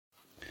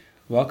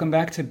Welcome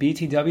back to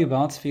BTW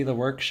Ba'al Tefilah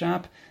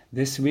Workshop.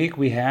 This week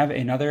we have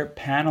another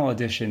panel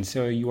edition,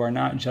 so you are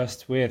not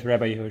just with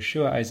Rabbi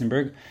Yehoshua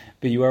Eisenberg,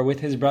 but you are with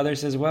his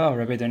brothers as well,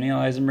 Rabbi Daniel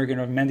Eisenberg and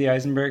Rabbi Mendy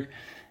Eisenberg,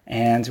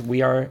 and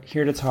we are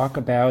here to talk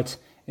about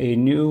a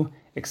new,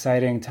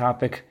 exciting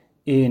topic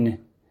in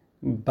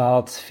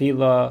Ba'al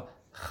Tefilah,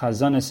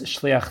 Chazanis,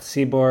 Shliach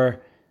Tzibor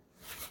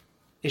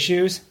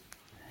issues.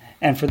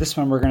 And for this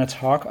one, we're going to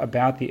talk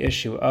about the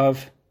issue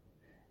of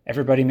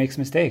everybody makes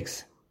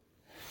mistakes.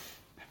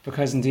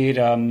 Because indeed,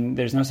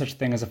 there's no such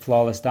thing as a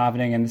flawless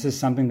davening, and this is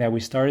something that we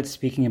started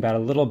speaking about a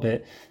little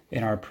bit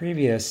in our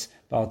previous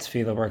Ba'al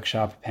Tefilah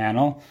Workshop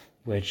panel,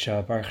 which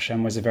Baruch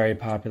Hashem was a very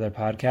popular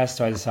podcast,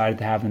 so I decided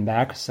to have them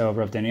back. So,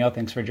 Rav Daniel,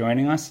 thanks for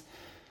joining us.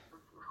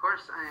 Of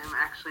course, I am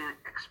actually an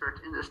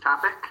expert in this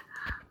topic.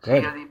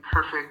 Good. So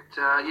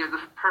you have the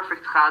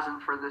perfect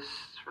chazan for this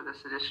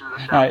edition of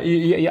the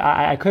show.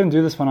 I couldn't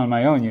do this one on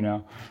my own, you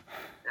know.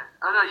 Yeah.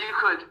 Oh no, you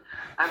could.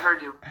 I've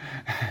heard you.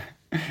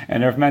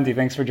 And Rav Mendy,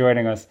 thanks for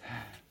joining us.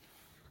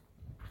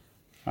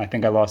 I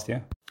think I lost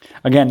you.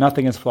 Again,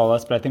 nothing is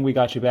flawless, but I think we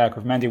got you back.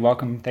 Rav Mendy,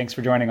 welcome. Thanks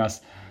for joining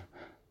us.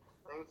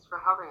 Thanks for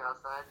having us.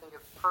 And I think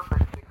it's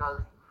perfect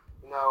because,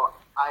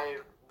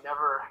 I've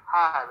never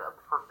had a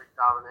perfect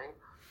davening.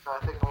 So I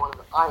think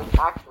I'm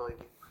actually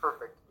the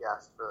perfect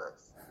guest for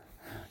this.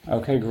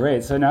 Okay,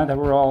 great. So now that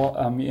we're all,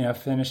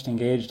 finished,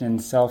 engaged in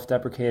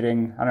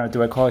self-deprecating, I don't know,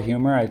 do I call it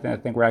humor? I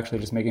think we're actually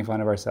just making fun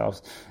of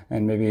ourselves,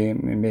 and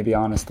maybe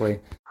honestly.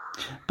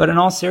 But in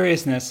all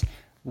seriousness,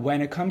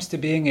 when it comes to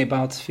being a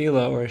Ba'al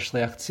Tefilah or a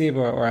Shliach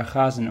Tzibor or a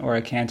Chazan or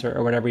a Cantor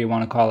or whatever you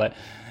want to call it,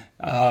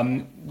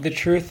 the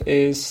truth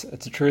is,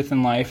 it's a truth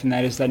in life, and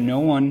that is that no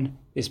one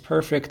is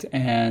perfect,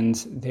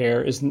 and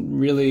there isn't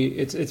really,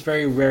 it's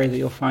very rare that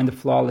you'll find a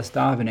flawless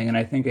davening, and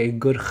I think a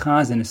good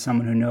Chazan is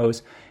someone who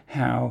knows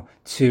how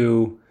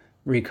to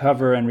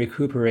recover and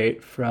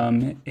recuperate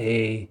from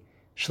a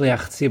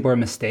Shliach Tzibor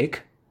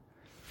mistake.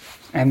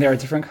 And there are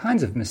different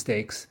kinds of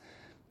mistakes.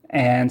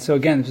 And so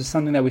again, this is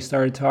something that we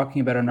started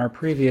talking about on our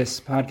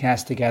previous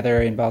podcast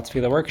together in Ba'al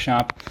Tefilah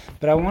Workshop,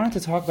 but I wanted to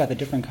talk about the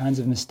different kinds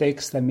of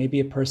mistakes that maybe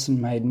a person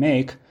might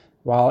make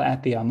while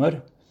at the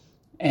Amud,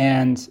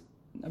 and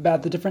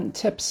about the different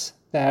tips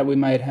that we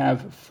might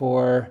have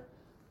for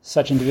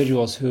such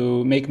individuals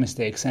who make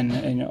mistakes,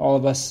 and all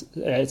of us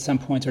at some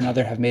point or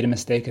another have made a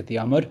mistake at the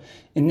Amud,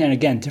 and then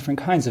again, different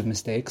kinds of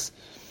mistakes.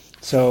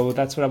 So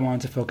that's what I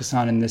wanted to focus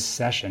on in this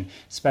session.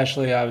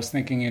 Especially, I was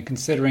thinking and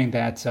considering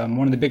that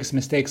one of the biggest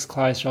mistakes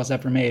Klal Yisrael's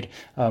ever made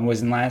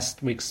was in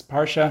last week's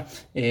parsha,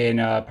 in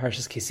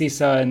Parshas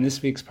Kisisa. In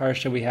this week's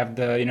parsha, we have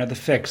the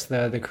fix,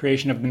 the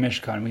creation of the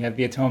Mishkan. We have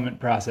the atonement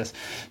process.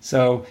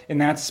 So in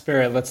that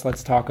spirit,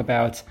 let's talk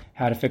about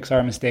how to fix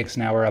our mistakes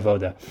in our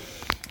avoda.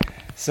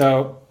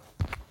 So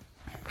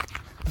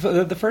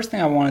the first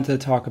thing I wanted to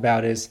talk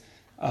about is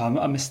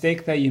a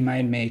mistake that you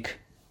might make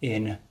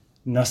in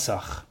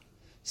nusach.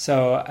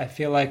 So I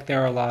feel like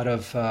there are a lot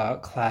of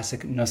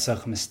classic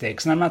nusach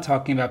mistakes, and I'm not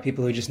talking about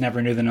people who just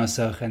never knew the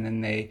nusach, and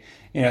then I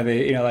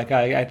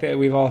think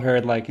we've all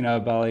heard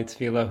Ba'al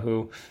Tefilah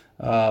who,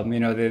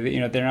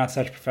 they're not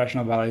such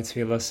professional Ba'al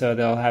Tefilah, so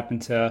they'll happen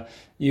to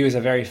use a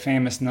very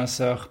famous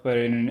nusach, but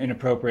in an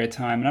inappropriate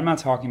time. And I'm not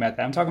talking about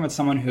that. I'm talking about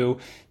someone who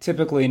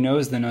typically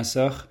knows the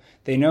nusach.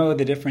 They know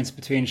the difference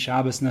between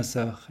Shabbos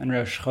nusach and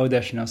Rosh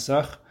Chodesh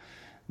nusach,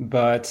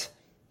 but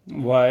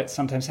what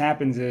sometimes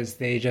happens is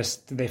they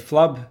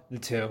flub the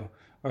two,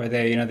 or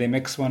they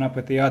mix one up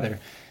with the other.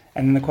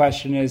 And then the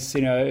question is,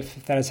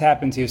 if that has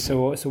happened to you,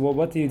 so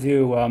what do you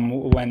do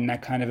when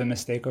that kind of a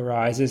mistake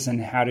arises, and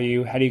how do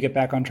you get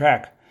back on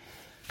track?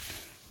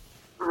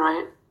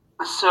 Right.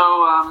 So,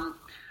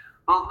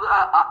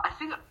 I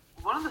think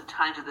one of the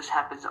times that this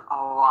happens a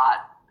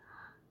lot,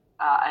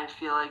 I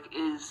feel like,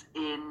 is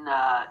in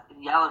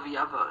Yalav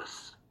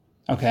Yavos.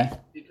 Okay.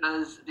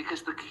 Because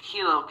the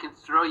kilo can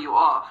throw you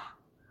off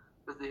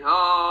with the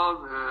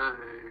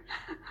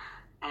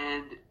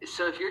and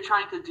so if you're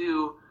trying to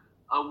do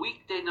a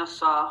weekday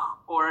nosach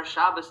or a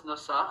Shabbos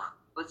nosach,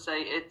 let's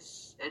say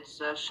it's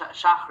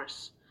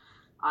Shachris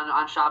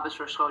on Shabbos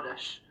Rosh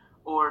Chodesh,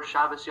 or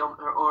Shabbos Yom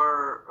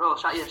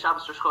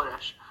Shabbos Rosh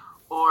Chodesh,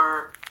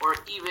 or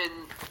even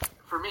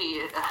for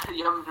me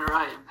Yom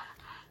Noraim.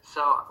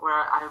 So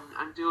where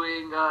I'm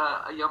doing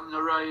a Yom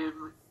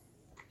Noraim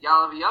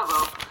Yalav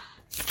Yavo,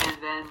 and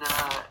then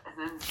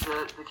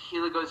the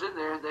kehila goes in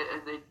there, and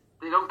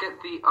they don't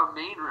get the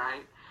amen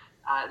right,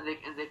 they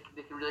can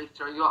really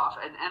throw you off.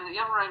 And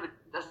Yom Noraim, it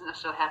doesn't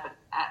necessarily happen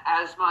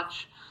as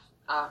much.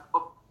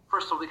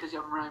 First of all, because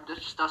Yom Noraim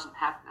just doesn't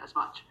happen as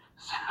much.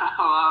 So,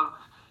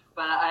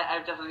 but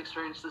I've definitely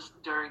experienced this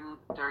during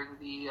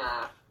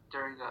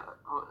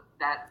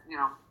that,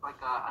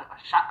 like a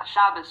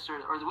Shabbos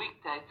or the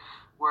weekday,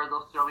 where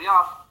they'll throw me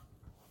off.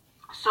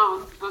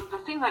 So the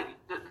thing that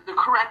the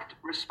correct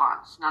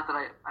response, not that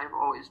I've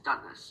always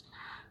done this,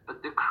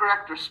 but the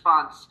correct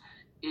response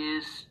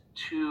is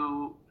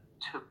to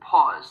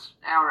pause.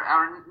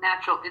 Our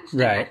natural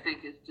instinct, right, I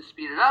think, is to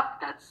speed it up.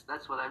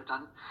 That's what I've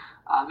done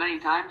many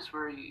times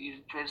where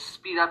you try to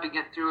speed up and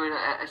get through it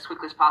as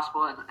quickly as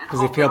possible, and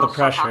because you feel the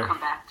pressure somehow come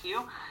back to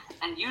you.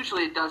 And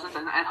usually it doesn't,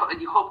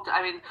 and you hope to.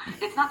 I mean,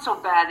 it's not so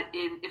bad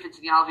if it's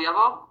in Yal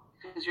V'Yavo,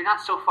 because you're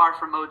not so far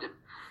from Modim.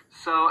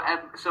 So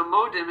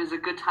Modim is a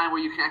good time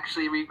where you can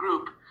actually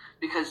regroup,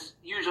 because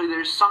usually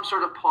there's some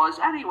sort of pause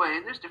anyway,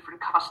 and there's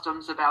different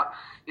customs about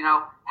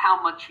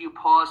how much you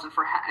pause and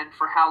for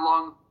how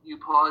long you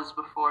pause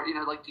before,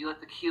 like, do you let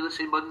the kila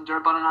say Modim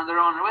Durabanan on their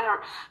own or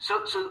whatever.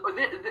 So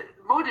the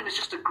Modim is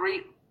just a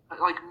great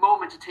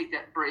moment to take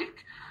that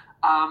break.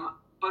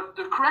 But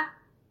the correct.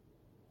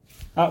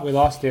 Oh, we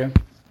lost you.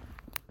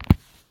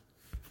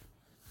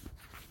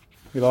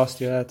 We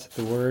lost you at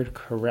the word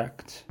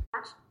correct.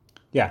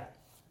 Yeah.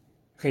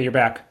 Okay, you're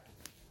back.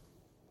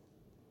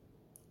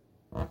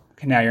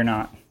 Okay, now you're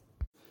not.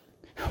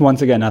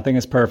 Once again, nothing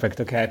is perfect.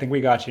 Okay, I think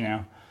we got you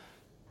now.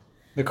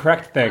 The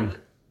correct thing.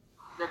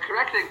 The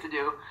correct thing to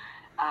do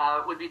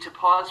would be to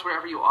pause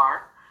wherever you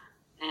are,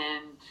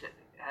 and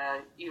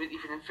even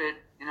if it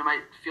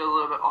might feel a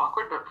little bit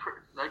awkward, but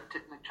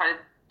try to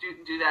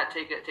do that.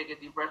 Take a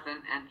deep breath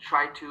and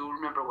try to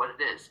remember what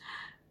it is.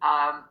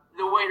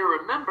 The way to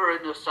remember a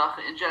nusach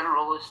in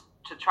general is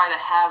to try to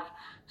have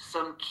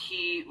some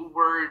key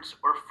words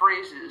or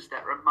phrases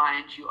that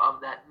remind you of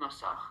that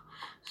nusach.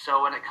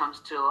 So when it comes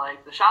to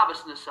like the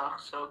Shabbos nusach,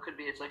 so it could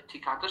be it's like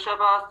Tikanta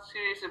Shabbat,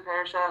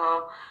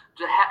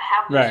 to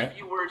have those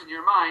few words in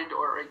your mind,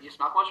 or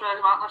Yismach Moshe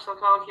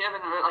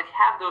like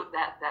have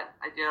that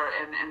idea.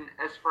 And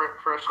as for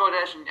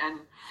Shodesh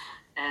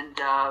and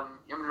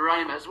Yom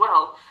Narayim as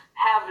well,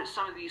 have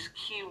some of these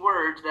key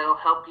words that'll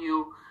help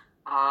you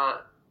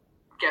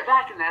get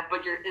back in that,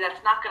 but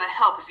that's not going to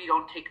help if you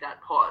don't take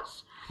that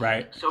pause.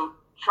 Right. So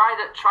try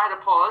to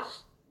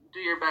pause,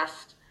 do your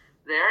best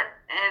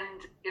there,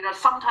 and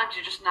sometimes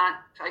you're just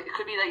not. It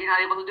could be that you're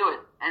not able to do it,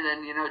 and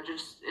then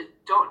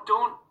don't.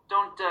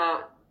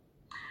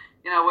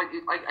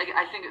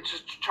 I think it's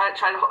just try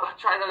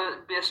to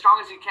be as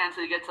strong as you can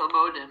till you get to the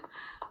modim.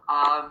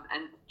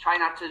 And try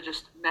not to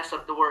just mess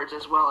up the words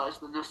as well as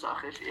the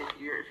nusach if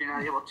you're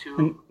not able to.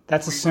 And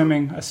that's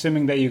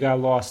assuming that you got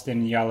lost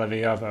in Ya'aleh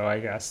V'Yavo, I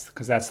guess,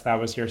 because that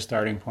was your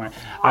starting point.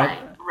 Right.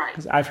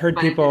 Because I've heard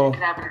people. It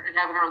happened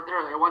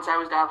earlier. Once I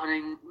was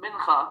davening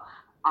mincha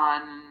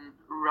on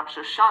Rosh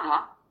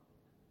Hashanah,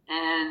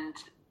 and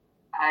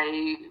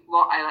I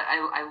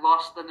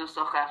lost the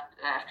nusach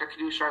after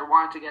kedusha. I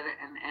wanted to get it,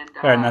 and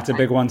right, and that's a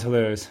big one to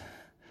lose.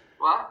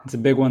 What? It's a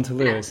big one to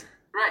lose. Yeah.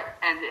 Right,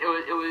 and it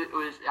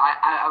was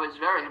I was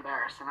very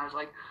embarrassed, and I was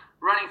like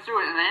running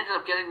through it, and I ended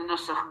up getting the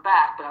nusach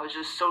back, but I was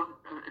just so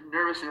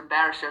nervous and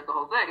embarrassed at the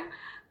whole thing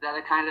that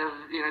I kind of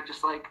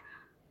just like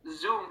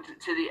zoomed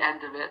to the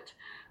end of it.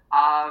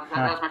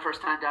 That was my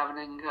first time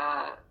davening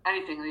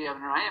anything in the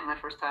Yom Narayim, my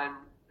first time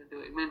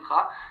doing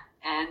mincha,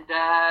 and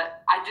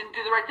I didn't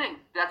do the right thing.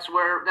 That's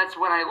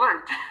when I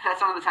learned. That's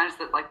one of the times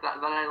that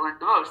I learned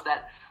the most,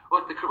 that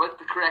what the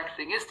correct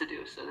thing is to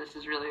do. So this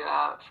is really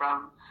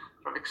from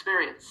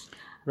experience.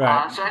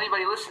 Right. So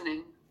anybody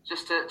listening,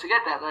 just to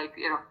get that,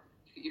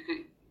 you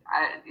could.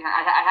 I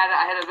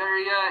had a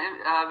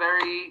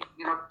very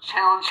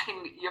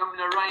challenging Yom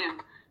Narayim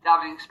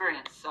davening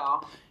experience.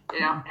 So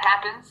it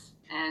happens,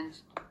 and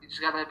you just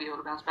gotta be able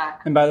to bounce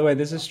back. And by the way,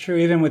 this is true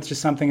even with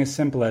just something as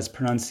simple as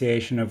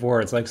pronunciation of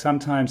words. Like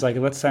sometimes,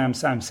 let's say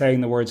I'm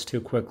saying the words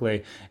too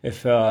quickly.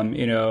 If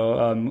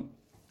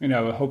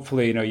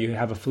hopefully, you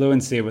have a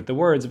fluency with the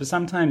words, but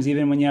sometimes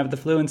even when you have the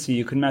fluency,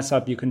 you can mess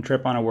up, you can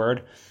trip on a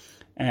word,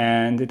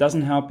 and it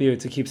doesn't help you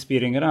to keep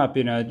speeding it up,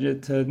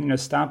 to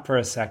stop for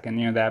a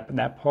second,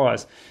 that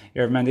pause.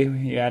 Mendy,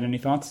 you had any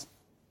thoughts?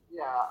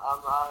 Yeah,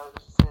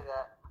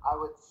 I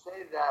would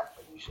say that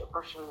a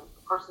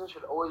person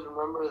should always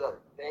remember that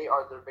they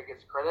are their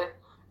biggest critic,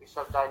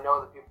 except I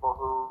know the people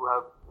who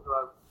have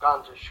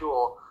gone to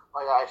shul,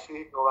 like I see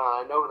people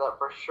around, I know that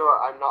for sure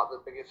I'm not the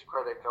biggest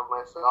critic of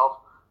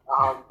myself.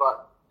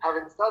 But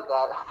having said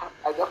that,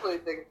 I definitely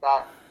think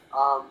that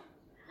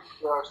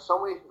there are so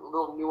many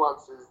little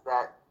nuances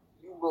that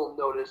you will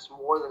notice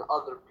more than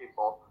other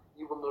people.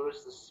 You will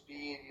notice the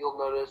speed. You'll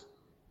notice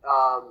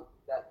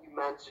that you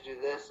meant to do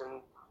this,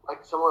 and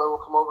like someone will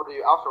come over to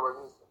you afterwards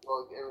and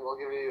will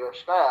give you a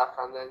shkayach,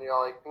 and then you're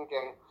like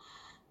thinking,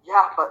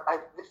 yeah, but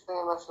this thing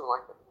I listened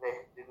like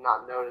they did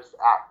not notice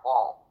at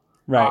all.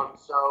 Right.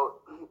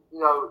 So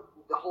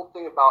the whole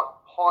thing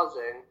about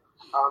pausing.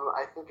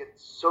 I think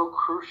it's so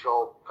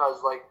crucial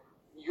because,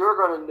 you're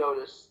going to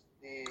notice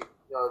the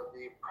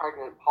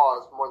pregnant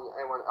pause more than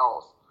anyone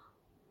else.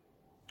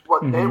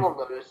 What they will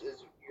notice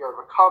is your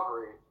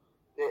recovery.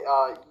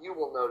 You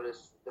will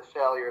notice the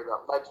failure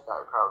that led to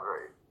that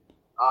recovery.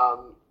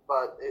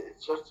 But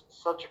it's just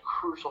such a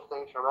crucial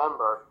thing to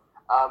remember.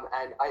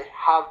 And I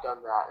have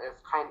done that.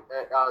 It's kind of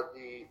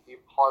the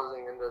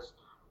pausing and this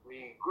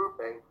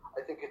regrouping.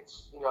 I think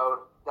it's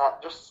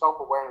that just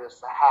self-awareness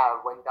to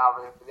have when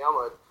davening for the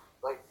Amud.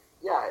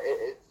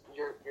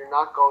 You're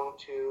not going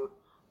to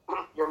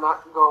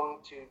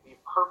be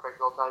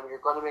perfect all the time.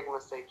 You're going to make a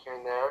mistake here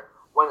and there.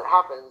 When it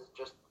happens,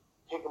 just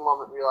take a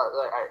moment and realize,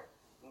 all right,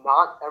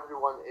 not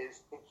everyone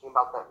is thinking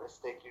about that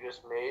mistake you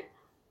just made.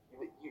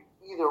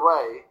 Either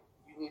way,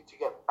 you need to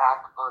get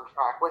back on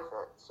track with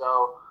it.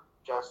 So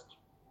just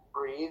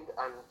breathe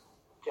and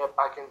get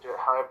back into it.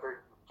 However,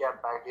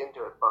 get back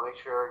into it, but make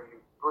sure you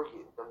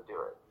breathe and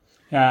do it.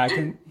 Yeah,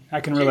 I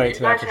can relate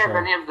to that for sure. Do you guys have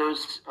any of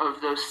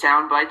those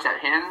sound bites at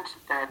hand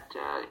that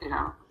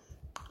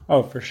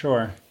Oh, for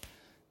sure.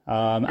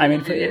 I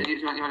mean,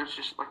 you want to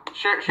just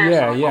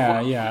share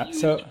yeah.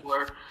 So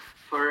for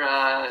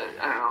I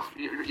don't know,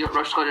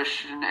 Rosh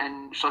Chodesh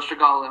and Shlosh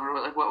Regalim, or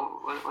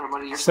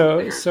what are your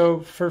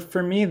so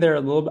for me they're a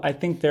little. I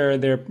think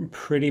they're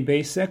pretty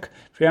basic.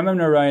 For Yom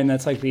Norayin,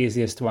 that's like the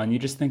easiest one. You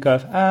just think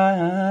of and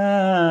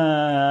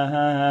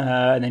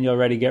then you'll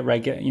already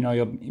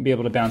you'll be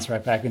able to bounce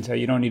right back into it.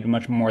 You don't need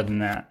much more than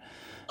that.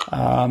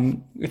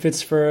 If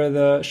it's for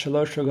the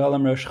Shalosh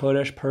Regalim Rosh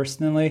Chodesh,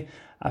 personally,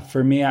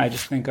 for me, I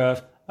just think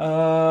of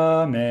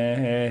Amen,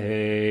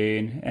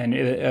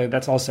 and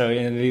that's also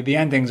the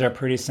endings are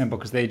pretty simple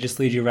because they just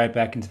lead you right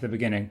back into the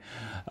beginning.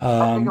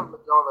 I think of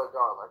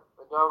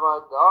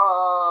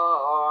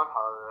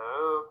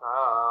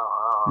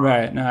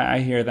Right, no, I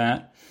hear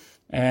that.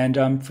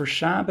 And for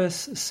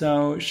Shabbos,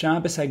 so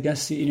Shabbos, I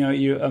guess you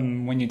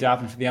when you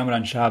daven for the Amud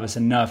on Shabbos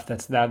enough,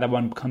 that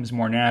one becomes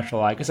more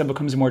natural. I guess it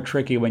becomes more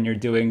tricky when you're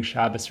doing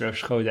Shabbos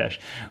Rosh Chodesh,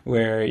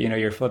 where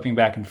you're flipping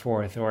back and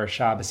forth, or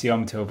Shabbos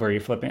Yom Tov, where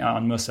you're flipping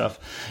on Musaf,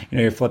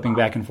 you're flipping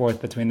back and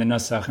forth between the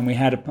Nusach. And we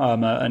had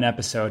an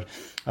episode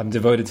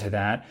devoted to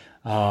that.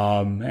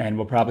 And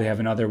we'll probably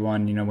have another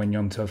one, when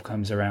Yom Tov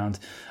comes around.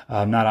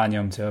 Not on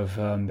Yom Tov,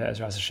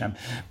 Be'ezras Hashem,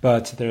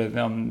 but there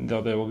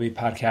will be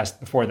podcasts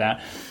before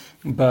that.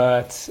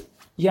 But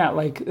yeah,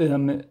 I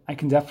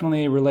can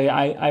definitely relate.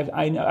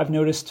 I've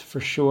noticed for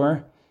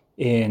sure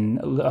in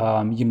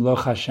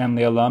Yimloch Hashem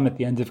Le'olam at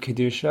the end of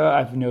Kedusha,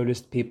 I've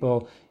noticed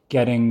people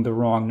getting the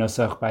wrong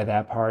nusach by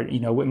that part.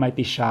 It might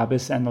be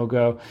Shabbos and they'll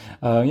go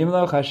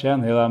Yimloch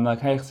Hashem Le'olam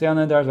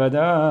L'Kaychzion Dar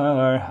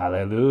Vadar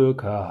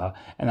Hallelujah,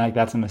 and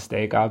that's a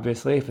mistake,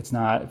 obviously, if it's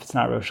not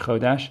Rosh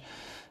Chodesh,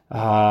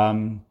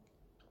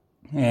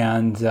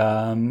 and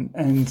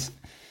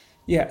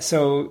yeah,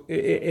 so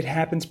it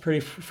happens pretty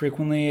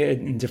frequently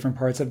in different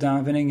parts of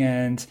davening,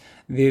 and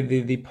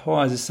the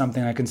pause is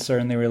something I can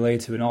certainly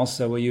relate to, and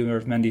also what you,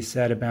 Rav Mendy,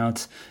 said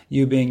about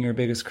you being your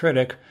biggest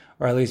critic,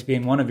 or at least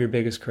being one of your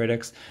biggest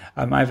critics.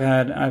 I've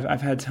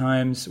had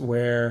times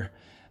where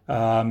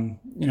where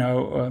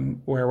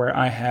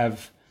I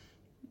have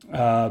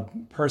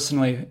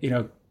personally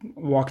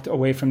walked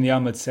away from the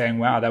Amud saying,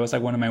 wow, that was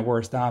like one of my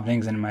worst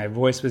davenings, and my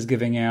voice was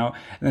giving out,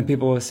 and then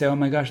people would say, oh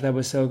my gosh, that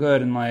was so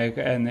good, and they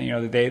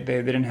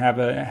didn't have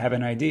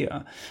an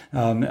idea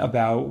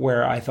about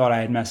where I thought I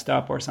had messed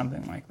up or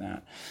something like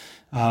that.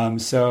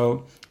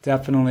 So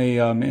definitely,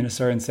 in a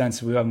certain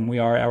sense, we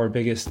are our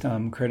biggest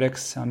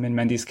critics. In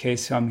Mendy's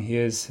case, he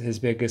is his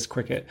biggest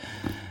cricket.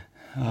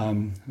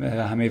 Hamev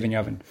and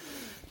Yavin.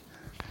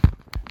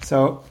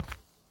 So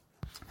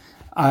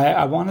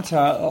I wanted to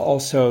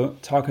also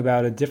talk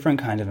about a different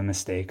kind of a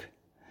mistake.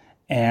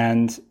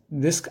 And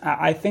this,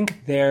 I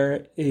think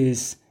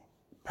there's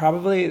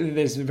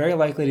very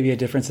likely to be a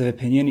difference of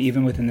opinion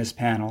even within this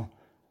panel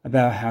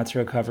about how to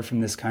recover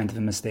from this kind of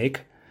a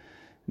mistake.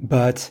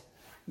 But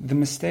the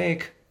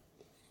mistake,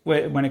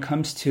 when it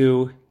comes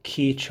to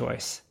key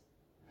choice.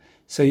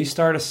 So you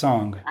start a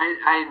song.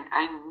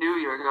 I knew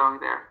you were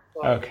going there.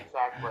 Okay.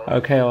 Exactly.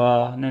 Okay,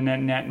 well,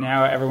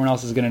 now everyone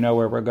else is going to know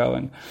where we're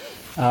going.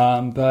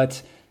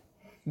 But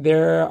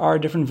there are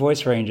different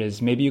voice ranges.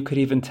 Maybe you could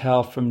even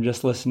tell from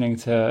just listening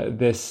to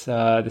this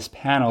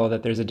panel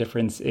that there's a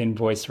difference in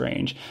voice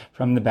range,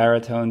 from the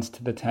baritones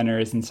to the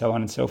tenors and so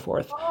on and so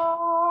forth.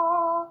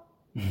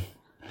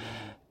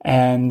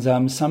 And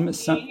some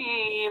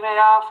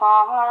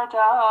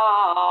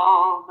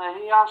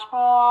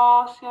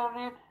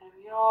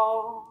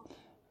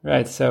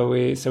right. So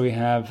we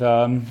have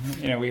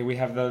we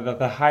have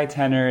the high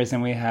tenors,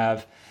 and we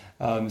have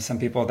some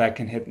people that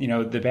can hit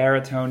the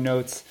baritone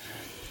notes.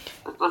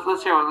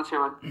 Let's hear one.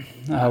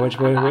 Which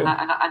way?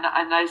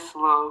 A nice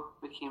low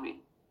Mikimi.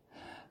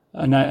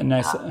 A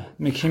nice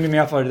Mikimi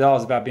Miafar Dal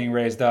is about being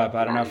raised up.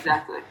 I don't know.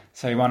 Exactly.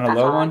 So you want a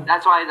low one?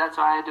 That's why I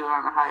do it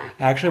on the high.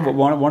 Actually, but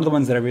one of the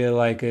ones that I really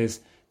like is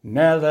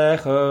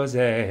Melech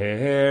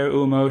Ozer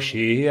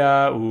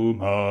Umoshia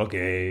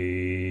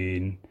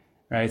Umogain.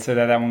 Right, so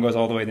that one goes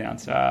all the way down.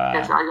 So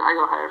yes, I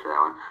go higher for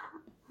that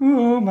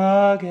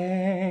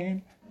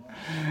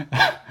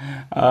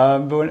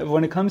one. But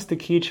when it comes to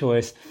key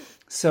choice,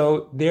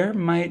 so there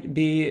might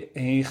be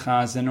a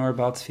Chazan or a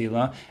Ba'al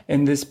Tefilah,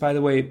 and this, by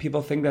the way,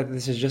 people think that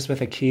this is just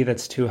with a key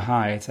that's too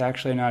high. It's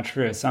actually not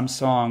true. Some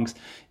songs,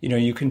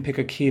 you can pick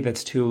a key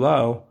that's too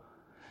low,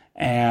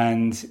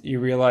 and you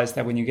realize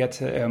that when you get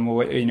to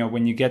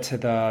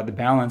the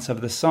balance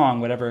of the song,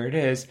 whatever it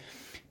is,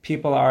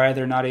 people are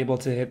either not able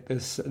to hit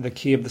the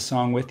key of the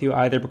song with you,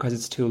 either because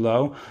it's too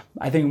low.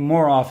 I think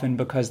more often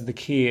because the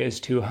key is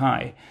too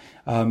high.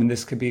 And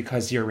this could be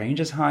because your range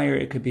is higher.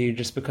 It could be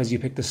just because you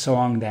picked a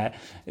song that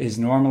is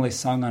normally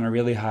sung on a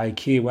really high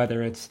key,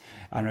 whether it's,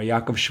 I don't know,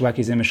 Yaakov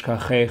Shweki's Imish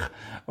Kachech,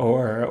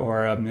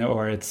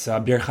 or it's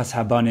Birchas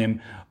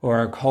Habanim,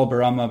 or Kol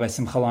Barama by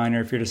Simcha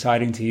Leiner, if you're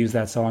deciding to use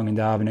that song in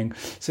davening.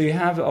 So you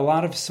have a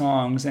lot of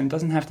songs, and it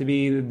doesn't have to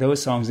be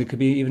those songs. It could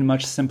be even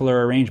much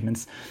simpler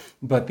arrangements.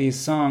 But these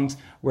songs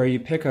where you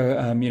pick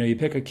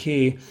a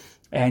key,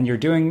 and you're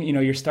doing,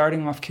 you're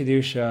starting off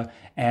Kedusha,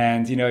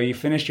 and, you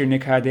finished your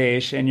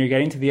Nikadesh, and you're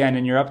getting to the end,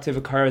 and you're up to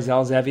V'kar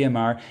Zel Zevi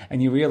Amar,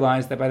 and you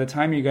realize that by the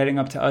time you're getting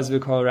up to Az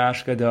V'kol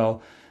Rash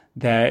Gadol,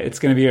 that it's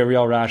going to be a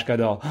real Rash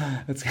Gadol.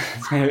 It's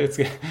going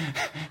to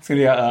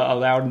be a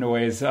loud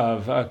noise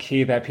of a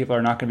key that people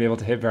are not going to be able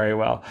to hit very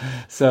well.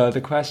 So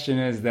the question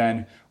is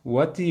then,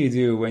 what do you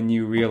do when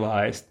you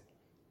realize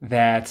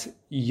that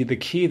the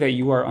key that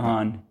you are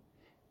on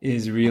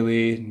is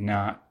really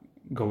not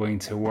going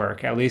to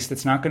work? At least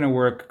it's not going to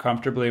work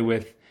comfortably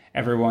with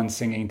everyone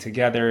singing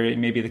together.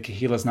 Maybe the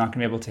kahila is not going to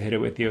be able to hit it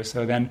with you.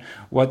 So then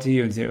what do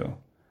you do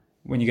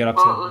when you get up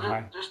to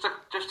high? Just to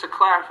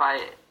clarify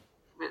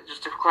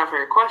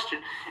your question,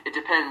 it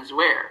depends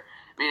where.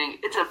 Meaning,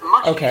 it's a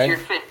much easier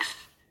fix.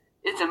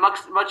 It's a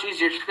much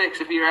easier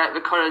fix if you're at the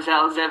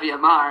Karazal Zevi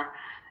Amar,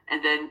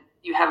 and then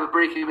you have a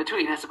break in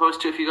between, as opposed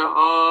to if you go,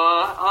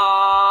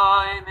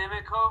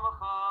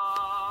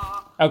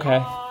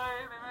 okay.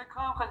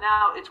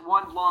 Now it's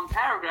one long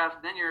paragraph,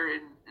 and then you're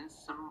in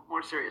some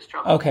more serious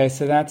trouble. Okay,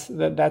 so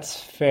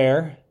that's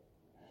fair.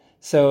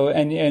 So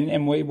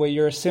and what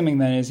you're assuming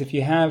then is if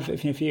you're up to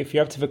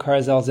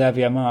V'kar Zel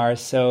Zevi Amar,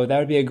 so that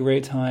would be a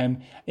great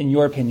time, in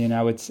your opinion.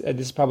 I would.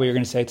 This is probably you're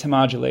going to say to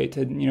modulate,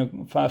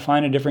 to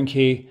find a different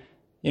key,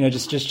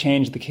 just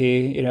change the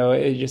key,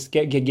 just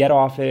get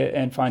off it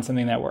and find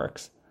something that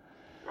works.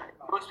 Right.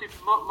 Most people.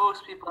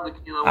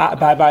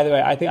 By the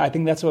way, I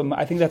think that's what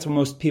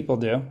most people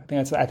do.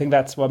 I think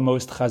that's what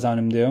most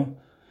Chazzanim do.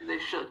 They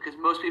should, because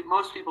most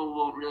people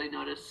won't really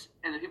notice,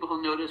 and the people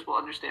who notice will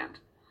understand.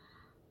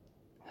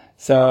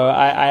 So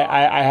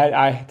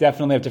I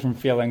definitely have different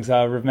feelings.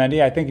 Rav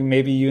Mendy, I think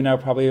maybe you and I are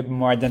probably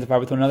more identified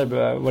with one another,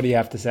 but what do you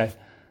have to say?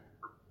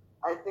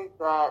 I think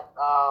that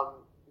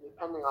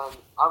depending on,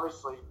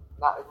 obviously,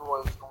 not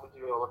everyone's going to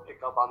be able to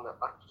pick up on a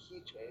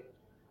key change.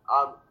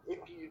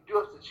 If you do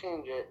have to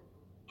change it,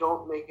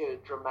 don't make it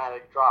a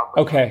dramatic drop.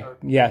 Okay,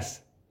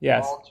 yes.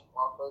 All too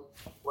often,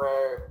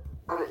 where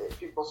if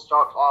people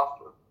start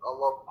off with a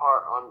low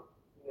part on,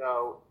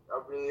 a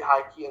really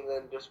high key and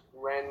then just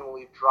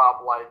randomly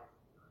drop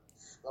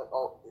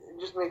it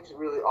just makes it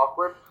really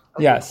awkward.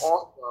 I think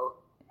also,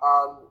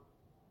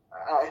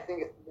 I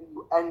think when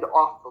you end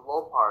off the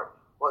low part,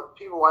 what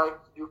people like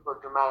to do for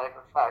dramatic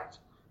effect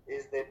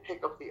is they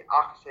pick up the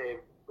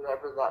octave,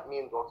 whatever that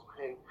means, for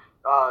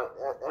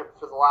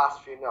the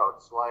last few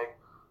notes.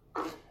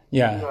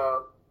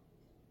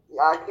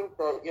 I think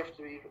that you have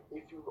to be,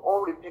 if you've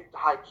already picked a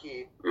high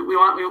key. We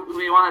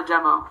want a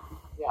demo.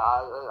 Yeah,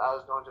 I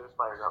was going to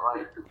explain that,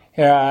 right?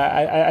 Here,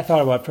 I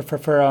thought about it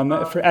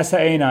for Esa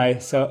Einai,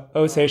 so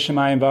Osei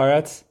Shemayim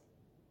Ba'aretz.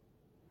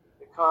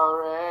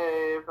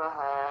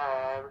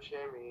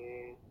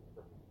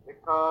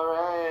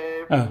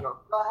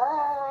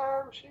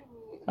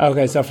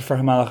 Okay, so for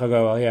Hamalach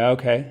HaGoel, yeah,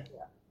 okay.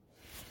 Yeah.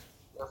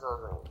 That's what I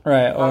was saying.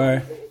 Right,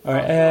 or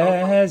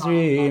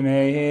Ezri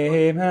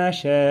Me'im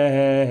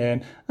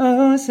Hashem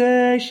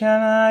Osei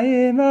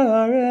Shamayim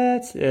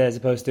Ba'aretz, as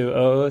opposed to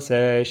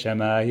Osei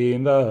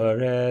Shamayim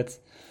Ba'aretz.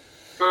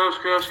 Gosh.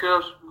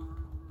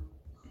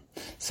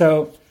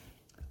 So,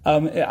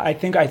 I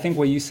think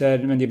what you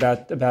said, Mendy,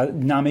 about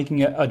not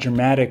making a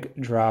dramatic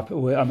drop,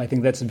 I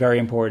think that's very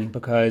important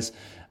because.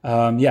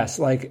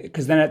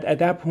 Because then at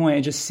that point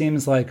it just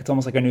seems like it's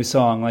almost like a new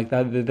song. Like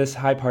this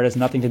high part has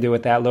nothing to do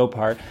with that low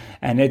part,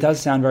 and it does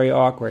sound very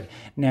awkward.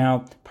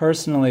 Now,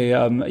 personally,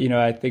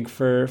 I think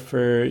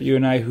for you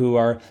and I who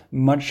our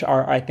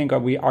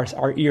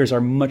ears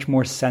are much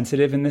more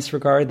sensitive in this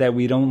regard, that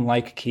we don't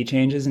like key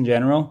changes in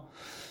general,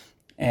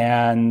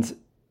 and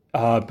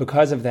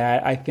because of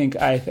that, I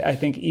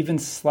think even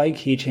slight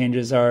key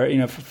changes are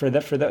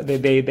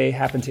they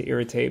happen to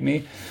irritate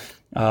me.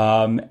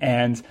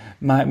 And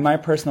my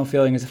personal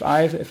feeling is if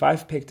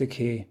I've picked a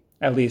key,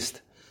 at least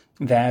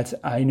that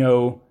I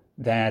know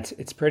that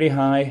it's pretty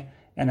high,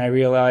 and I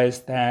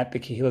realize that the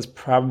kahila is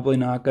probably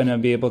not going to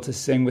be able to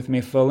sing with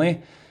me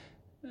fully,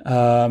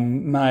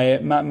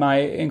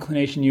 my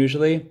inclination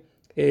usually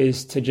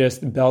is to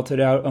just belt it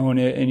out, own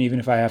it, and even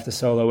if I have to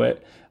solo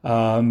it,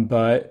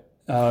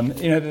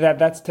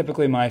 that's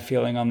typically my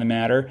feeling on the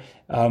matter.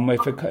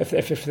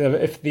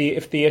 If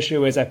the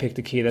issue is I picked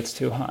a key that's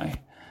too high.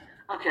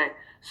 Okay,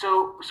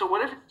 so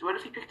what if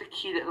you picked a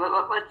key that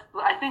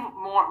I think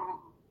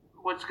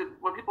what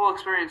people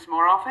experience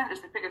more often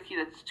is they pick a key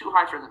that's too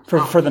high for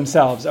themselves. For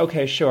themselves,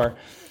 okay, sure.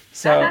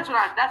 So that's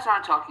what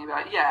I'm talking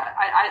about. Yeah,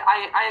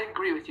 I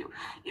agree with you.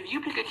 If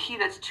you pick a key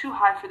that's too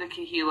high for the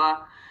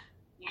kahila,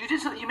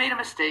 you made a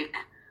mistake.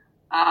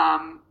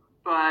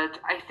 But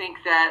I think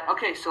that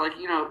so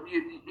you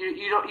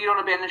don't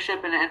abandon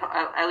ship, and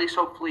at least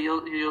hopefully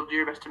you'll do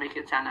your best to make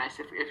it sound nice.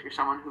 If you're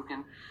someone who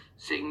can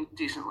sing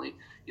decently,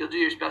 you'll do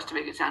your best to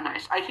make it sound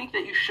nice. I think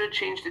that you should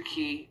change the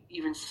key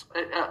even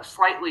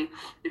slightly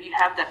if you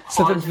have that pause.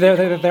 So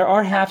there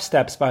are half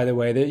steps, by the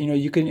way. That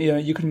you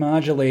can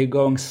modulate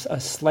going a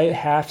slight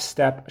half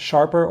step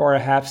sharper or a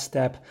half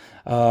step.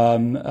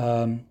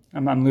 I'm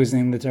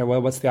losing the term.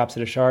 What's the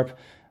opposite of sharp?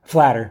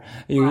 Flatter.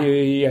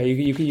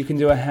 You can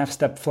do a half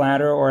step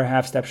flatter or a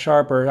half step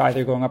sharper,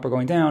 either going up or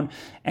going down,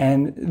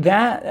 and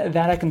that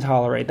I can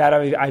tolerate. That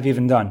I've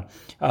even done,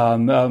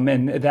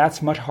 and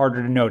that's much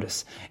harder to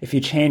notice if you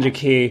change a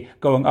key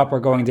going up or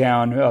going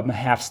down a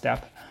half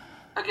step.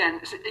 Again,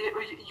 so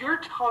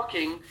you're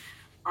talking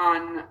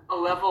on a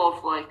level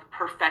of like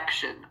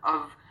perfection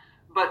of,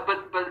 but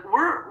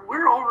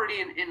we're already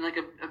in like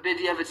a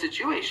BTW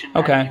situation.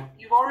 Right? Okay,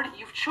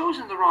 you've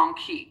chosen the wrong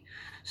key,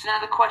 so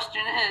now the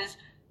question is.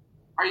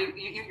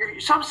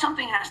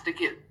 Something has to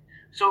give.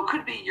 So it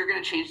could be you're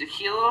going to change the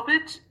key a little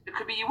bit. It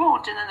could be you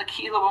won't, and then the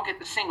kehila won't get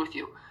to sing with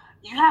you.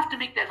 You have to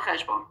make that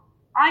cheshbon.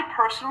 I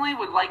personally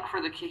would like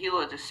for the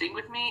kehila to sing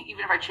with me,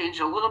 even if I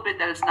change it a little bit,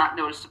 that it's not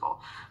noticeable.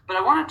 But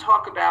I want to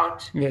talk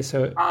about. Yeah.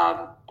 So.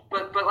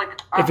 But like.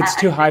 If it's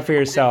too high for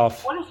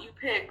yourself. What if you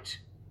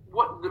picked?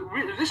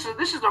 This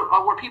is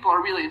where people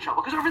are really in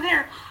trouble, because over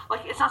there,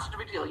 like, it's not such a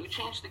big deal. You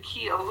change the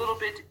key a little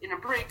bit in a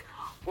break,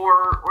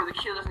 or the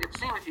key doesn't get to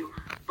sing with you,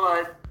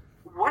 but.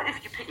 What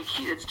if you pick a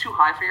key that's too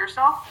high for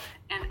yourself,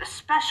 and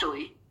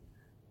especially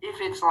if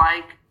it's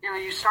like,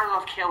 you started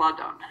off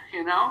keladon,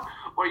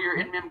 or you're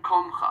in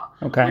memkomcha,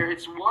 where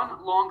it's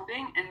one long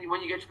thing, and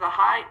when you get to the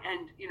high,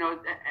 and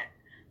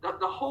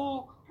the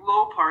whole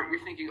low part, you're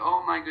thinking,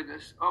 oh my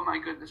goodness,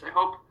 I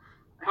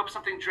hope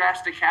something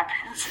drastic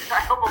happens.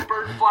 I hope a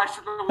bird flies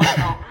to the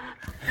window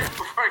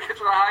before I get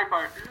to the high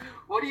part.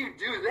 What do you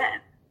do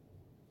then?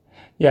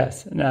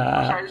 Yes. I'm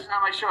sorry, this is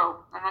not my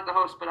show. I'm not the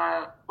host, but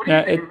what do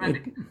you think,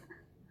 Mendy?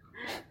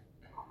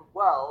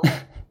 Well,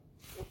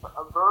 if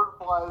a bird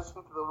flies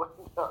into the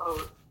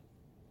window,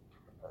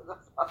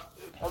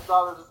 that's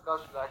not a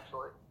discussion,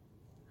 actually.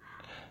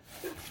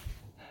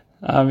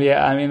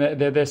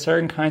 There's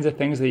certain kinds of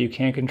things that you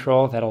can't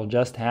control that'll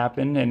just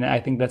happen, and I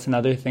think that's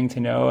another thing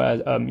to know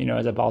as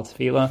a Ba'al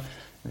Tefilah,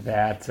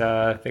 that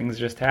things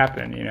just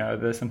happen.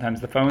 Sometimes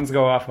the phones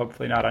go off.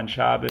 Hopefully not on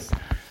Shabbos,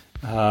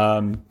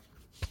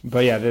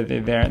 but yeah,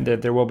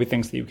 there will be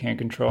things that you can't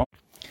control.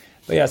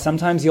 But yeah,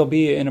 sometimes you'll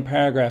be in a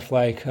paragraph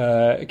like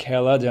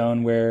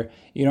Keladon where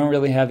you don't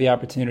really have the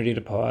opportunity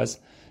to pause.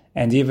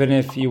 And even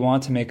if you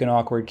want to make an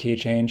awkward key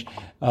change,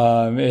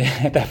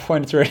 at that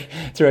point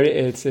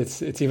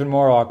it's even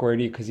more awkward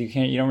because you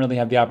don't really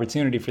have the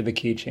opportunity for the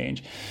key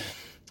change.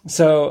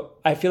 So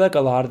I feel like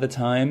a lot of the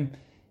time,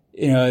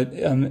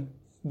 the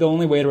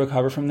only way to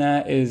recover from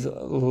that is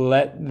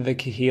let the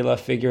kehila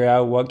figure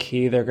out what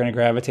key they're going to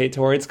gravitate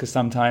towards, because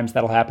sometimes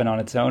that'll happen on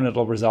its own.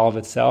 It'll resolve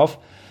itself.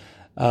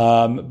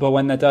 But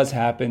when that does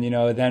happen,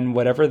 then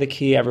whatever the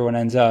key everyone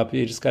ends up,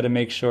 you just got to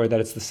make sure that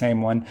it's the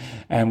same one,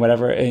 and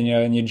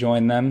and you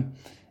join them,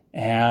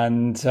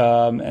 and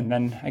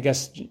then I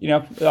guess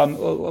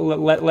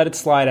let it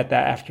slide at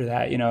that. After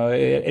that,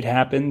 it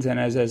happens, and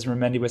as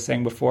Mendy was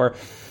saying before,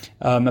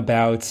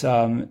 about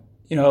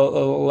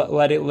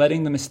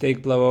letting the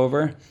mistake blow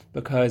over,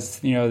 because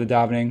the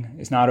davening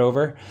is not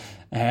over,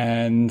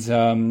 and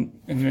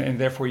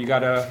therefore you got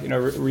to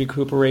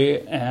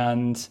recuperate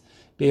and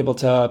be able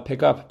to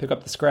pick up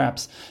the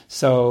scraps.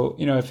 So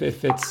if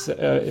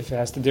it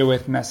has to do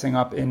with messing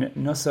up in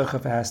nusach,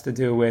 if it has to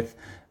do with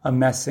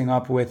messing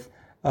up with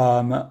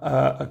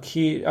a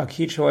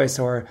key choice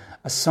or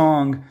a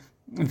song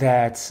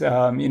that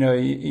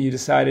you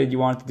decided you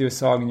wanted to do a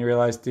song and you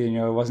realized it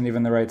wasn't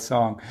even the right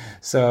song.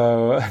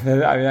 So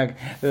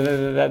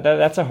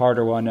that's a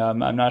harder one.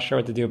 I'm not sure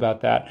what to do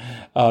about that.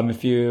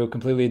 If you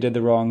completely did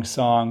the wrong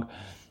song,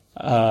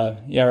 Rav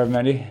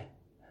Mendy?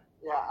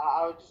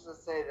 I was just going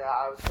to say that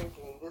I was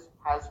thinking this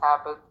has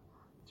happened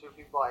to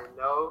people I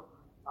know,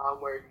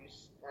 where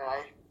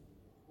I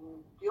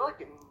feel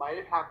like it might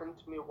have happened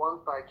to me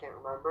once, but I can't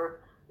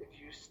remember. If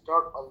you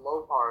start a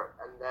low part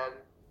and then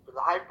for the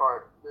high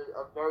part, there's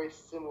a very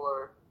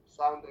similar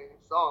sounding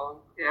song.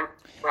 Yeah,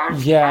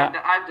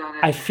 I've done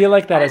it. I feel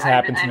like that has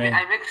happened to me.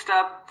 I mixed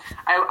up.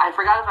 I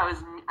forgot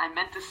if I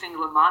meant to sing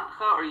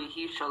Lamancha or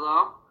Yehi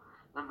Shalom.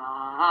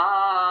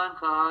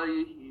 Lamancha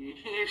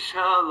Yehi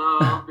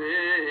Shalom.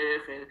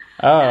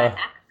 Oh,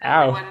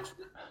 ow.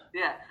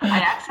 I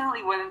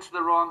accidentally went into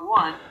the wrong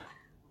one,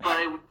 but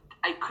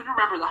I couldn't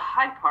remember the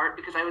high part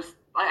because I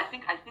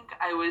think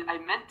I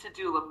meant to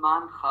do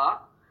Lamancha,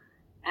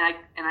 and I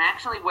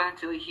actually went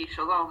into Yehi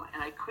Shalom,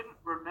 and I couldn't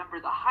remember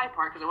the high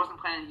part because I wasn't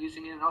planning on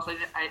using it, and also at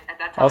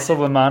that time. Also,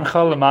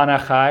 Lamancha, Laman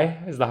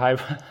Achai is the high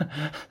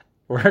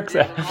works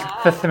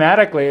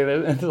thematically.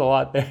 There's a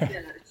lot there.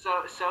 Yeah,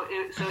 so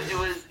it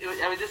was.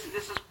 I mean, this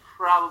is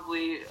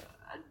probably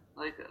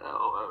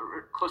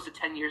close to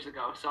 10 years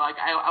ago. So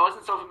I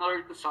wasn't so familiar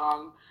with the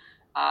song,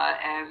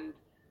 and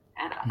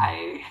and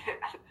I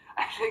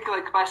I think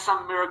like by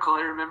some miracle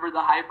I remembered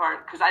the high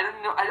part because I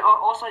didn't know. I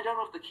don't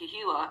know if the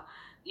Kehila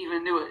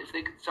even knew it.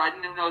 So I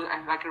didn't even know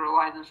if I could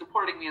rely on them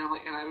supporting me. And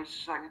I was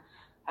just like,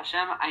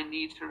 Hashem, I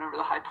need to remember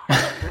the high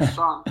part of this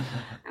song.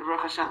 And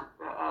Baruch Hashem,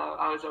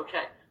 I was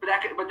okay. But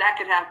that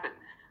could happen.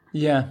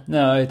 Yeah,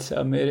 no,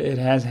 it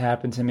has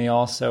happened to me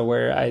also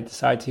where I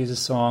decide to use a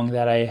song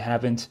that I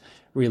haven't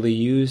really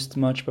used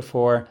much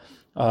before.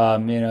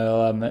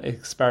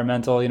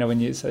 Experimental.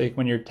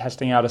 When you're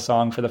testing out a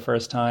song for the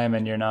first time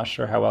and you're not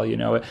sure how well you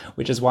know it,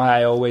 which is why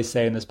I always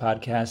say in this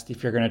podcast,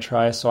 if you're going to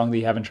try a song that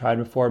you haven't tried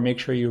before, make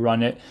sure you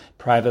run it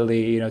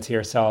privately, to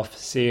yourself.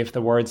 See if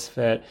the words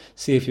fit.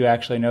 See if you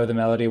actually know the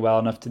melody well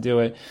enough to do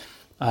it.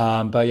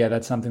 But yeah,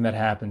 that's something that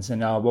happens.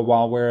 And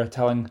while we're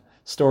telling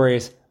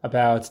stories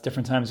about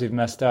different times we've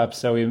messed up.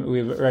 So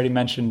we've already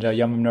mentioned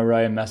Yom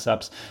Norayim mess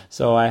ups.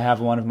 So I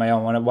have one of my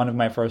own. One of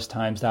my first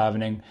times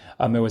davening.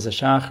 It was a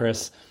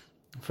Shachris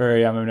for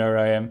Yom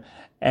Norayim,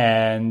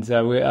 and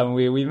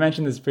we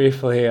mentioned this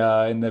briefly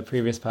in the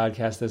previous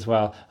podcast as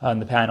well on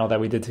the panel that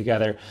we did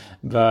together.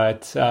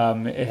 But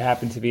it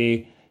happened to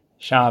be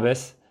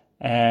Shabbos.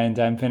 And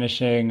I'm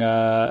finishing,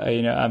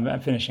 I'm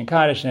finishing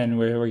Kaddish, and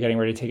we're getting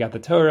ready to take out the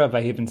Torah.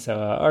 Vayivin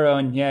so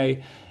Aron,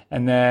 yay!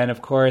 And then,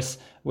 of course,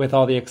 with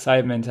all the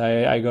excitement,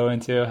 I go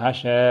into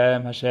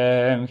Hashem,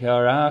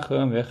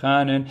 Ke'orachum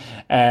V'chanan,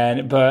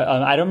 but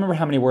I don't remember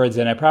how many words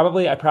in. I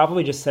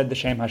probably just said the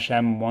Shem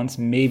Hashem once,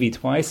 maybe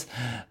twice,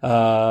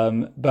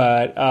 but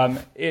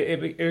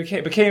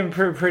it became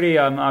pretty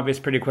obvious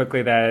pretty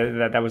quickly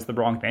that was the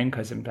wrong thing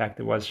because in fact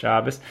it was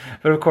Shabbos.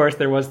 But of course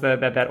there was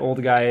that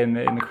old guy in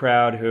the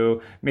crowd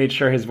who made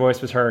sure his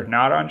voice was heard,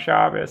 not on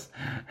Shabbos.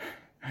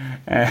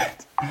 And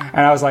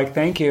I was like,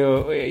 thank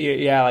you.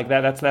 Yeah, like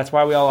that's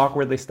why we all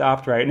awkwardly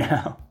stopped right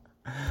now.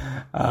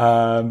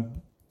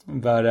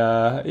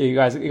 But you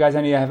guys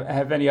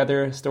have any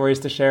other stories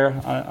to share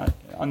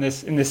on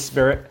this in this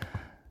spirit?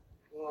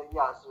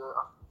 Yeah, so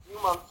a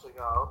few months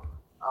ago,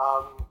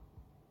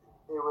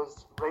 it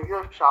was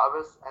regular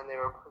Shabbos, and they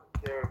were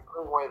putting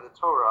away the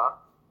Torah.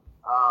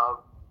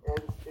 And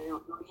it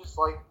was just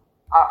like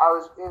I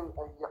was in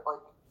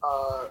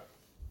a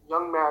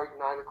young married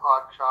 9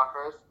 o'clock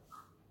chakras.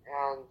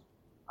 And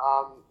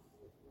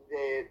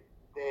they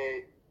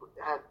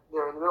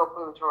were in the middle of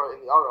putting the Torah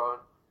in the Aron.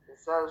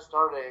 Instead of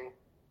starting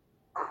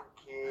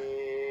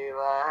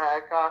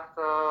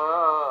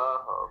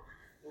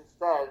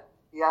instead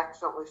he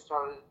accidentally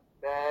started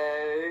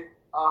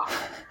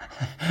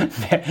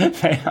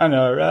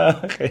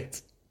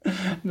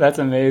That's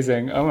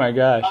amazing. Oh my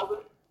gosh. I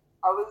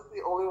was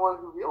the only one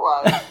who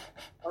realized,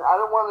 and I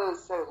don't want to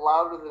say it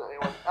louder than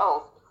anyone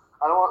else.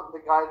 I don't want the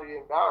guy to be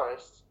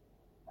embarrassed,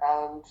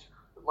 and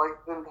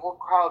like the whole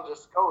crowd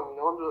just going.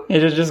 No one really.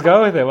 You just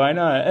go with it. Why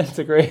not? It's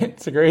a great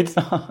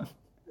song.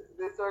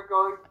 They start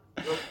going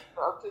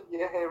up to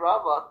Yehe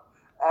Rabbah,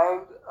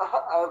 and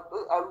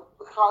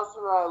Chazzanim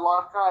and I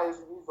lock eyes,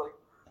 and he's like,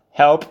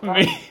 "Help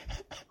me!"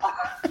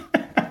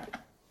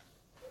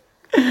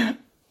 I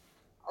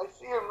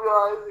see him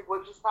realizing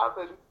what just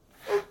happened,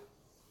 and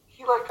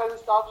he like kind of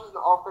stops as an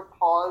awkward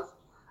pause,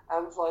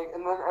 and it's like,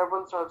 and then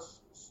everyone starts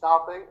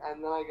stopping,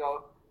 and then I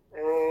go.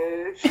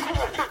 It's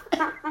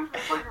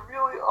like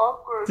really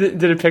awkward.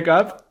 Did it pick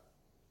up?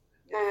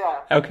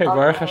 Yeah. Okay,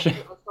 Baruch Hashem.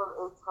 It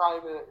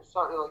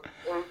started like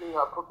everything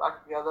got put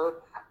back together,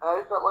 and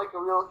I felt like a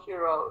real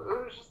hero.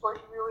 It was just like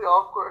really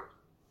awkward.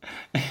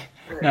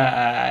 No,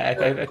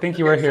 I think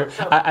you were here.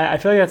 I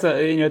feel like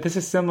that's this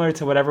is similar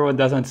to what everyone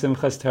does on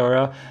Simchas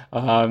Torah,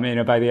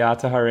 by the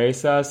Ata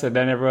Haresa. So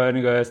then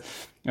everyone goes,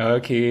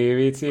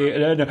 okay,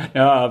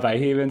 no, by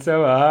even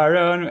so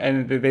Aaron,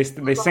 and they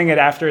sing it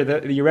after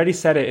you already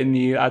said it in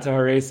the Ata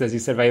Haresa, as you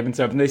said by even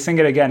so, and they sing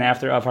it again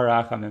after Av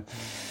Harachamim.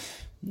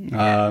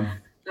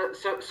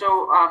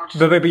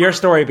 But your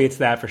story beats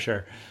that for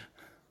sure.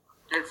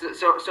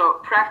 So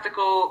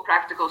practical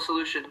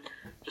solution.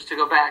 Just to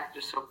go back,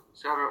 just so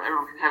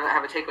everyone can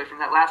have a takeaway from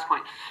that last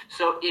point.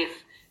 So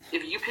if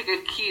you pick a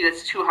key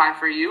that's too high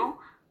for you,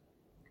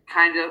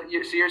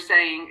 so you're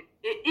saying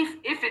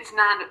if it's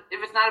not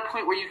a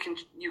point where you can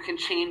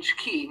change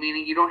key,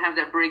 meaning you don't have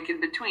that break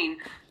in between,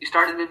 you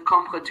start in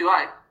mimkomcha too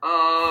high,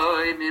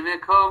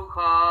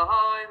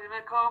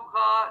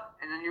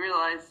 and then you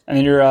realize that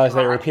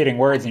you're repeating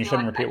words and you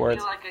shouldn't repeat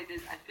words. I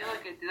feel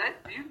like I did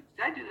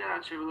I do that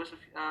on Shavuos?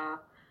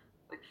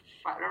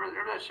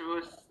 Remember that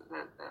Shavuos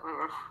that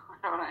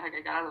when I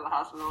got out of the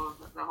hospital,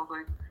 that whole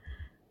thing.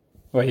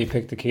 What, you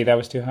picked the key that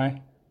was too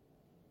high?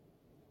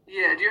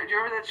 Yeah, do you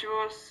remember that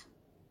Shavuos?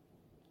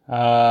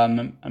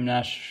 I'm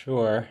not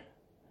sure.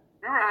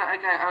 Remember, I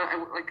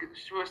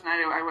Shavuos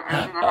night, I was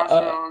in the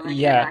hospital, and then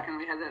came back, and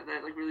we had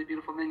that like really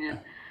beautiful minyan.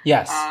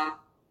 Yes.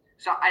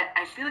 So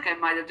I feel like I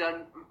might have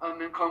done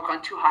Mimkom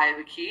on too high of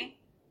a key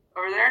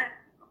over there.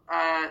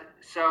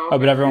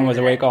 But everyone was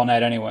awake all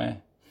night anyway.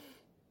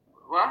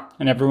 What?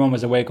 And everyone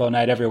was awake all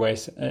night anyway,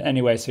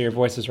 so your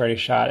voice was already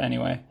shot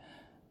anyway.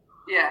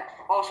 Yeah.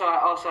 Also,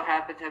 I also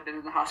happened to have been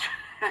in the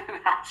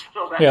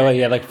hospital.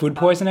 Like food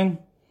poisoning?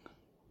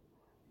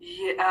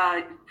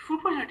 Yeah,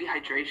 food poisoning or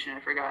dehydration. I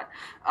forgot.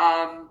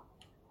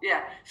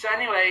 Yeah. So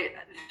anyway,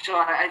 so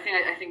I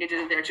think I did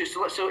it there too.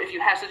 So if you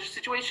have such a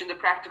situation, the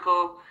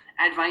practical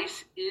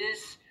advice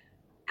is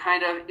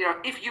kind of,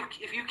 if you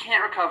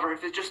can't recover,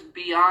 if it's just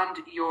beyond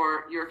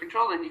your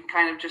control, then you can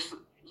kind of just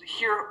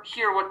hear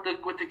what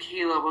the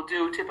kahila will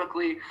do.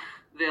 Typically,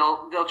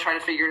 they'll try to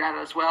figure it out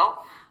as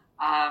well,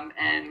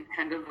 and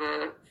kind of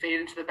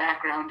fade into the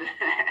background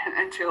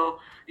until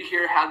you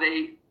hear how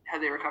they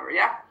recover.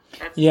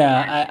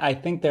 Yeah. I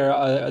think there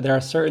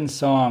are certain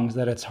songs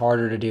that it's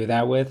harder to do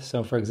that with.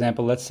 So, for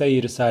example, let's say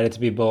you decided to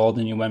be bold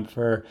and you went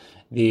for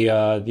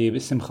the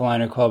Simcha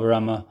Line or Kol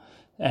Barama,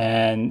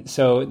 and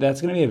so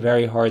that's going to be a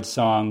very hard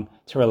song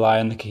to rely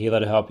on the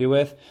kahila to help you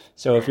with.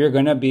 So, if you're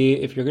going to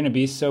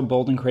be so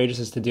bold and courageous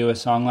as to do a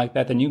song like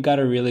that, then you got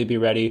to really be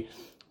ready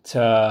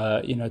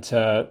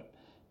to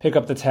pick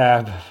up the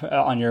tab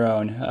on your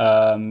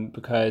own,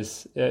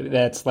 because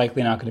that's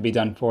likely not going to be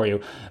done for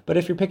you. But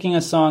if you're picking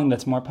a song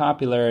that's more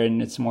popular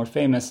and it's more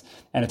famous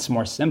and it's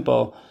more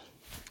simple,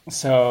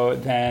 so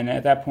then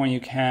at that point you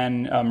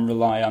can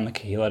rely on the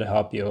kahila to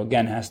help you.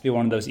 Again, it has to be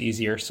one of those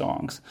easier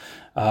songs.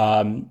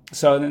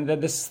 So then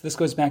this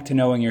goes back to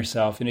knowing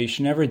yourself. You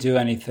should never do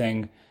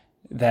anything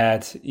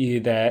that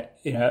you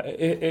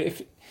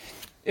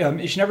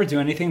should never do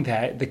anything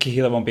that the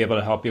kahila won't be able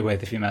to help you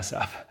with if you mess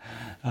up.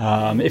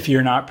 If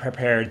you're not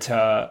prepared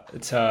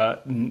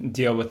to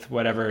deal with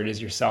whatever it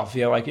is yourself,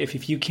 like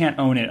if you can't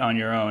own it on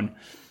your own,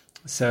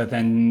 so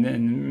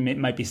then it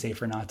might be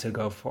safer not to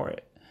go for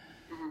it.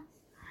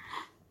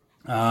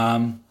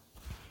 So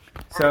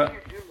if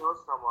you do know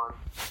someone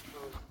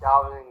who's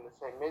davening the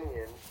same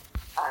minion,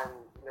 and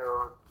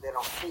they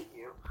don't hate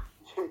you,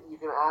 you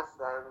can ask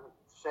them,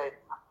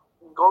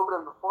 go over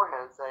them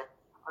beforehand, and say,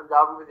 I'm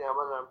davening with the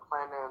Amud, and I'm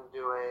planning on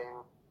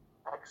doing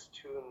X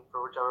tune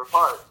for whichever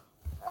part.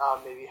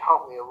 Maybe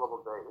help me a little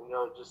bit,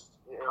 just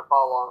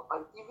follow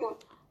along.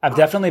 I've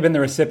definitely been the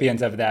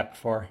recipient of that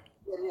before.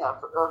 Yeah,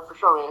 for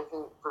sure. I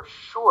think for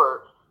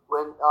sure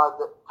when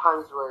the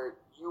times where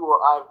you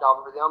or I have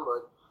davened for the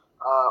Amud,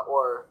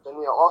 or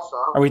Daniel also,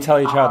 or we tell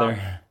each other.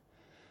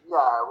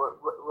 Yeah,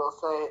 we'll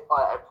say,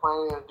 I'm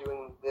planning on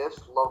doing this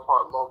low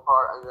part,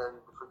 and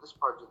then for this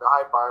part do the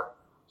high part.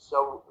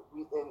 So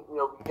we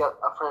get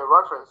a frame of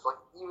reference. Like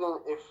even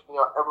if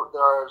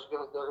there's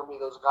gonna be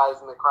those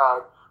guys in the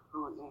crowd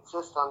who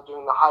insist on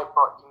doing the high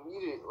part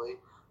immediately,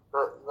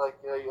 but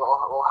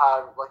you'll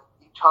have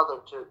each other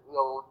to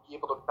be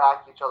able to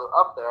back each other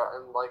up there,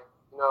 and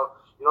you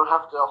don't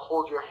have to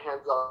hold your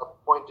hands up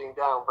pointing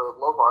down for the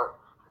low part.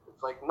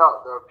 It's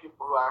no, there are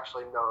people who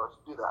actually know how to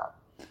do that.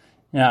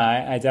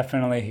 Yeah, I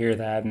definitely hear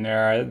that, and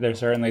there's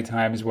certainly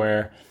times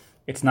where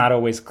it's not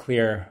always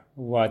clear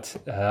what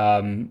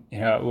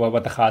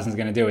what the chazan is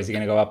going to do. Is he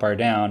going to go up or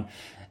down?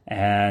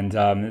 And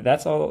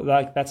that's all.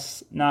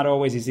 That's not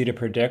always easy to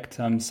predict.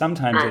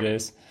 Sometimes right. It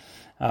is.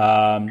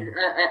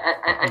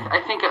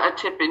 I think a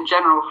tip in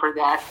general for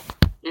that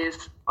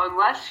is,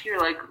 unless you're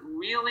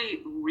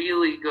really,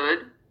 really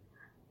good,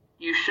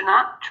 you should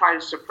not try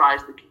to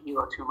surprise the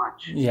kahila too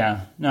much.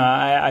 Yeah, no,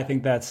 I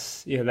think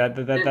that's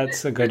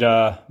that's a good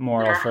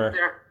moral for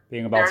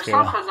being about Tefilah. There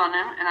are some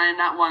Chazzanim, and I am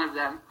not one of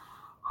them,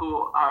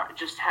 who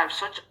just have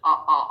such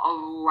a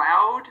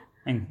loud,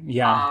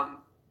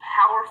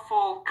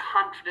 powerful,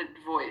 confident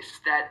voice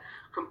that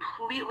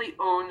completely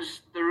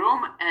owns the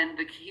room, and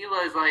the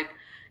kahila is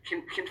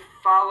can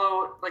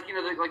follow,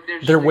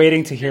 they're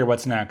waiting to hear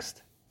what's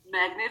next.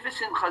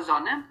 Magnificent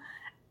Chazzanim,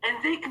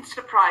 and they can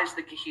surprise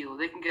the kahila.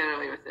 They can get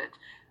away with it.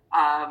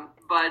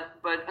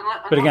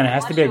 But again, it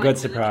has to be a good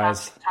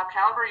surprise. Top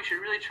caliber, you should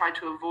really try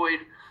to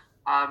avoid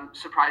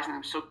surprising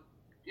them. So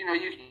you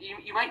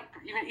might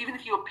even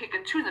if you pick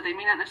a tune that they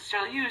may not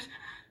necessarily use,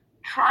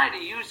 try to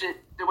use it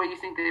the way you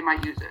think they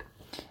might use it.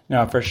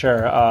 No, for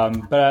sure. I've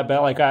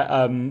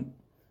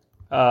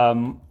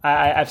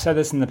said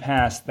this in the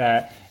past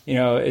that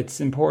it's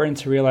important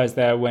to realize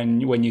that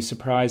when you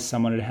surprise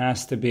someone, it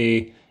has to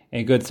be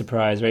a good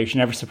surprise, right? You should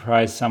never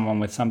surprise someone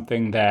with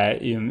something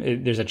that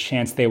there's a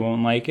chance they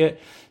won't like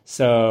it.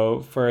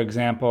 So, for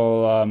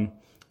example,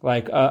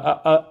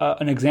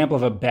 an example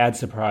of a bad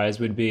surprise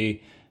would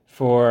be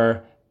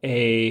for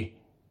I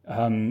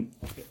don't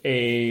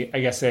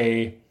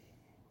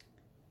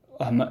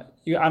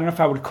know if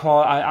I would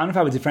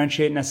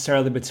differentiate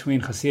necessarily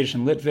between Hasidish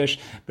and Litvish,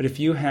 but if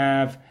you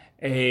have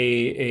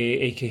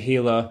a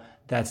kahila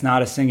that's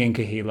not a singing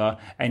kahila,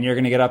 and you're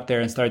going to get up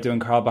there and start doing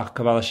Karl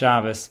Kabbalah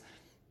Shabbos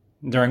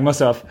during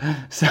Musaf,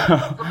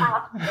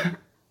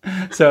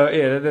 so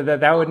yeah,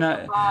 that would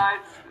not.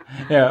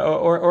 Yeah,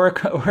 or a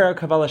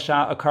Kabbalah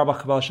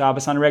Kabbalah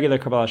Shabbos on a regular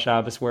Kabbalah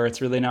Shabbos where it's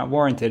really not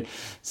warranted.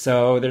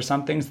 So there's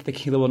some things that the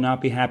kahila will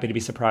not be happy to be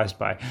surprised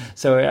by.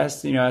 So it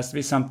has to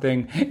be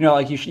something,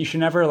 you should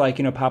never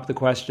pop the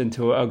question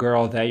to a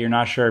girl that you're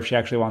not sure if she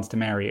actually wants to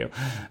marry you.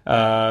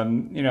 That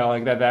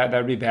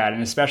would be bad,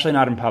 and especially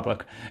not in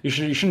public. You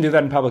shouldn't do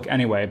that in public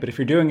anyway. But if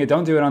you're doing it,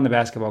 don't do it on the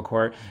basketball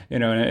court.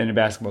 In a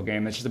basketball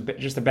game, it's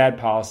just a bad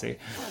policy.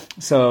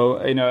 So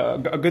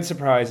a good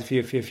surprise if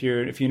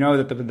you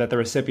know that the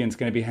recipient recipient's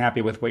going to be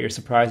happy with what you're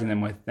surprising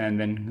them with,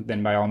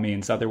 then by all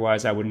means.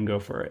 Otherwise, I wouldn't go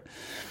for it.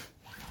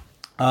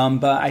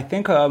 But I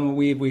think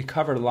we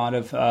covered a lot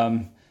of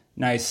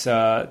nice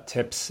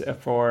tips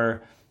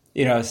for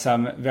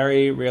some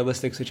very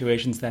realistic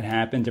situations that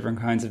happen,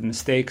 different kinds of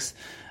mistakes.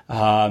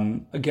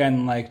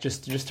 Again, like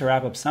just to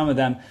wrap up some of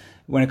them.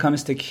 When it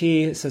comes to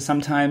key, so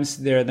sometimes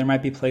there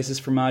might be places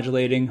for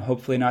modulating,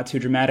 hopefully not too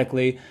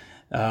dramatically.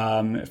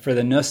 For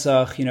the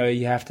nusach,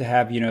 you have to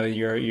have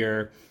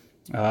your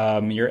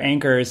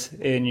anchors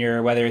in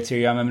your, whether it's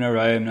your Yamim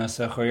Noraim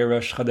nusach or your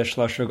Rosh Chodesh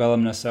Shlosh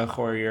Regalim nusach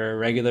or your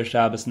regular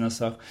Shabbos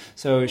nusach.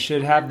 So it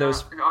should have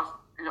those.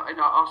 And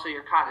also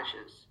your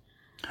Kaddishes.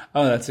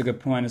 Oh, that's a good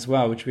point as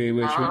well. These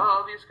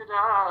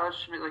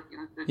Kaddish,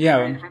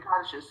 different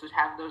Kaddishes, so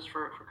have those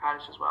for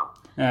Kaddish as well.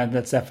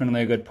 That's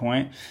definitely a good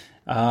point.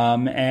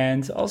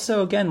 And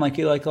also, again, like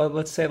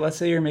let's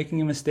say you're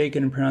making a mistake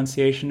in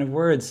pronunciation of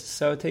words,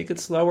 so take it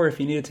slower if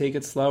you need to take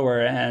it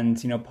slower,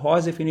 and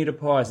pause if you need to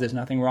pause. There's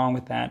nothing wrong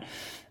with that.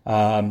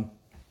 And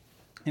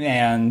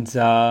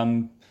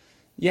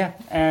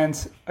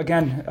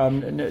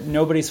again,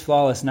 nobody's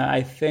flawless. Now,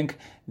 I think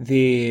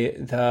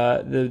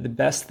the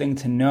best thing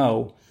to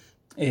know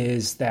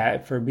is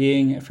that for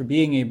being a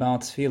Ba'al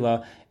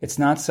Tefilah, it's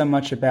not so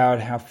much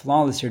about how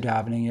flawless your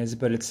davening is,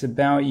 but it's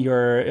about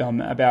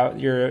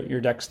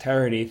your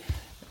dexterity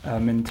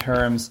in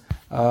terms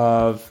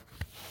of,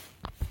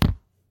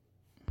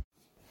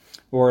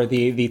 or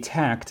the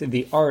tact,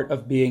 the art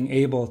of being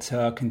able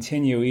to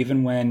continue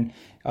even when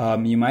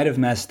you might have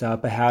messed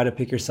up, but how to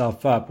pick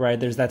yourself up, right?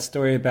 There's that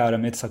story about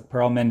Yitzhak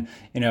Perlman,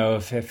 a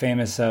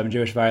famous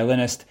Jewish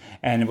violinist,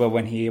 and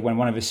when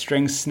one of his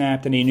strings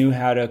snapped, and he knew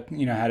how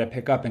to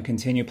pick up and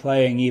continue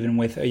playing even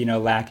with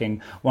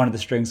lacking one of the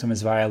strings from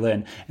his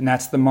violin, and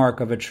that's the mark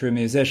of a true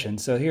musician.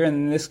 So here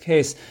in this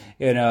case,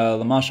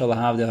 Lamashal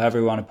Lahavdil,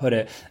 however you want to put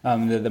it,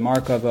 the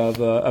mark of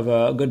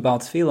a good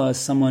Ba'al Tefilah is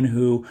someone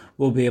who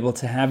will be able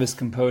to have his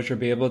composure,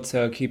 be able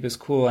to keep his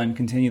cool, and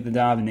continue the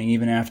davening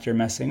even after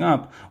messing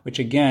up, which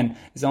again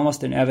is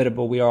almost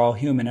inevitable. We are all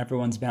human.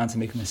 Everyone's bound to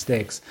make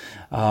mistakes.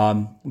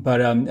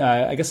 But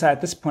I guess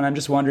at this point, I'm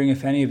just wondering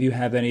if any of you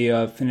have any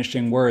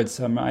finishing words,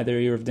 either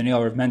you, Rav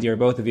Daniel, or Rav Mendy, or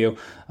both of you,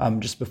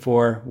 just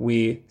before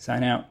we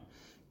sign out.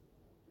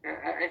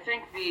 I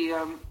think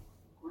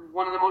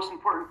one of the most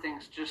important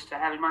things just to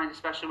have in mind,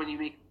 especially when you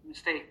make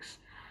mistakes,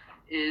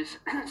 is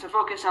to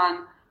focus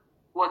on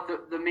what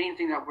the main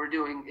thing that we're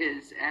doing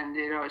is, and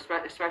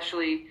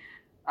especially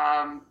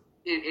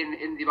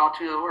in the Ba'al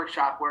Tefilah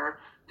workshop, where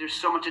there's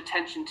so much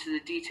attention to the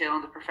detail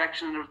and the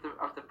perfection of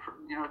the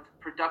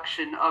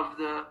production of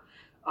the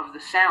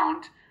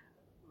sound,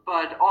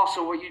 but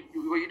also what you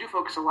do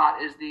focus a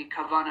lot is the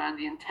kavanah and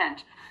the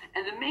intent.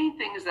 And the main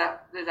thing is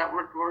that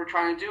what we're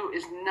trying to do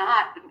is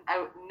not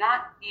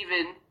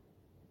even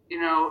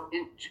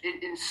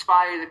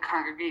inspire the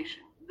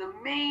congregation. The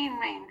main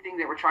thing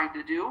that we're trying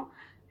to do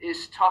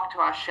is talk to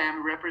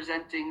Hashem,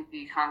 representing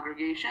the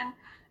congregation,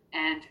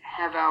 and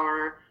have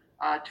our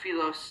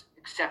tefillos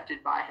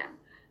accepted by Him.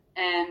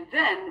 And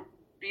then,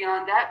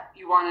 beyond that,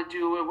 you want to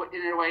do it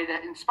in a way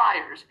that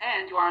inspires,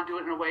 and you want to do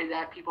it in a way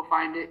that people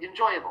find it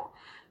enjoyable.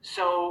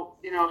 So,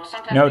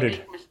 sometimes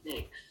Noted.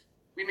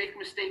 We make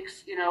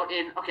mistakes.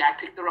 I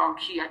picked the wrong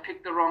key, I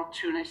picked the wrong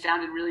tune, I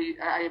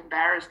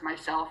embarrassed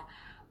myself.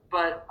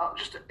 But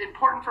just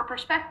important for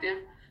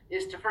perspective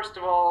is to, first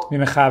of all...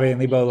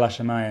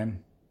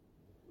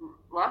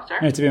 What?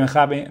 Sorry? To be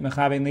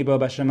mechabein libo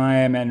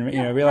b'shamayim, and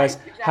realize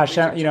right, exactly.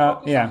 Hashem.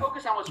 So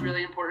focus on what's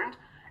really important,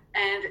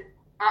 and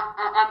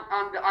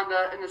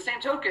in the same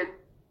token,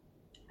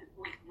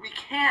 we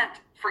can't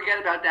forget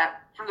about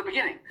that from the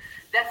beginning.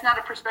 That's not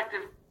a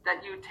perspective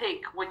that you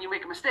take when you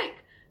make a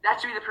mistake. That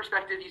should be the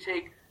perspective you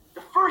take.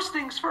 The first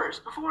things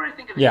first, before I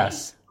think of the key,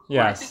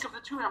 before I think of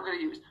the tune I'm going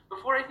to use,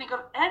 before I think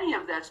of any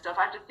of that stuff,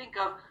 I have to think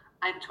of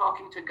I'm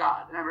talking to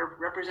God, and I'm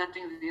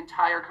representing the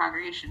entire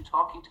congregation,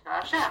 talking to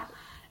Hashem.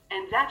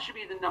 And that should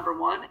be the number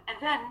one.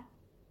 And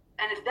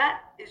if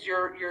that is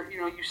your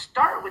you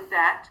start with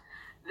that,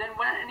 then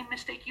when any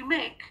mistake you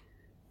make,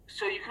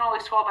 so you can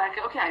always fall back.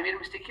 Okay, I made a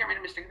mistake here, I made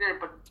a mistake there,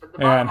 but the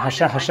bottom line,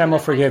 Hashem will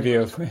forgive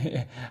you.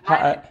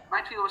 My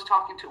tefillah was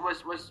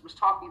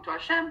talking to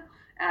Hashem,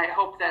 and I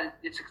hope that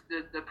it's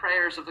the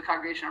prayers of the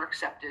congregation are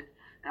accepted.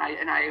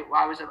 And I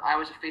was a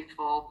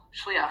faithful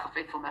shliach, a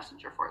faithful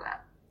messenger for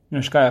that.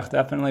 Nishkayach,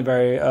 definitely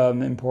very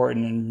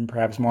important, and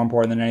perhaps more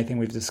important than anything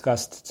we've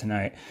discussed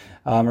tonight.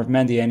 Rav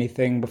Mendy,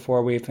 anything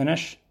before we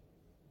finish?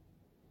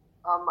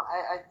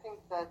 I think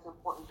that it's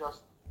important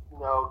just,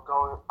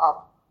 going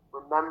up,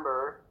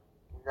 remember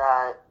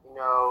that,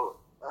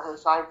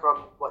 aside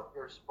from what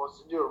you're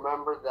supposed to do,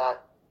 remember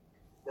that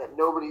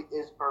nobody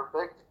is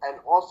perfect, and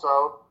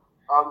also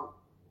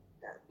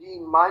be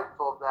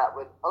mindful of that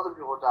when other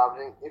people are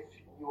davening. If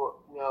you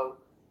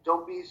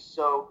don't be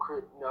so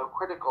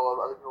critical of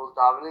other people's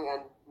davening,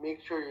 and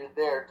make sure you're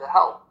there to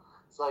help.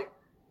 It's like,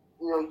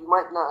 you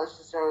might not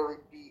necessarily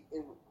be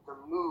in the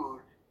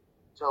mood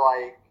to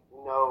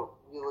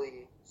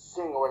really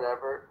sing or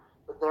whatever,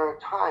 but there are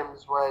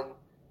times when,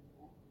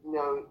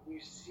 you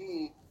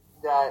see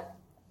that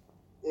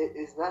it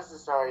is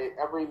necessary,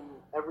 every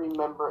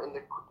member in the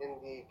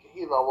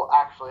kahila will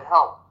actually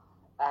help,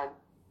 and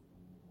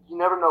you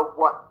never know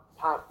what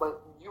time,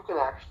 but you can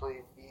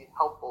actually be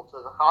helpful to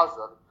the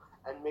chazan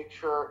and make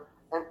sure.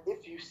 And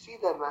if you see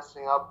them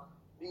messing up,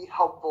 be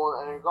helpful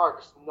in any regard.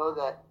 Just know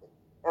that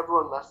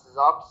everyone messes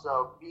up,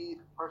 so be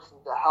the person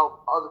to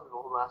help other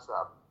people who mess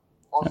up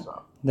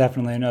also.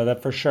 Definitely, no,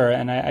 that for sure.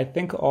 And I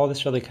think all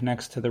this really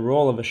connects to the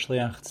role of a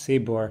shliach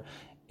tzibur,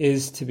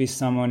 is to be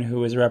someone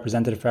who is a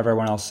representative for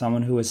everyone else,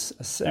 someone who is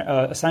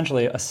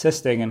essentially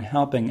assisting and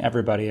helping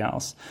everybody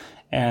else.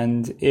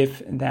 And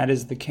if that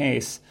is the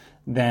case,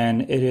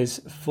 then it is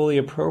fully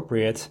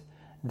appropriate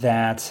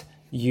that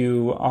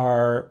you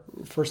are,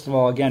 first of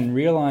all, again,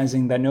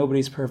 realizing that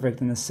nobody's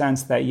perfect in the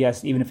sense that,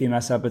 yes, even if you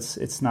mess up,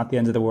 it's not the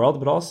end of the world,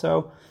 but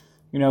also,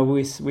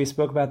 we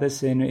spoke about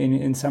this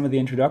in some of the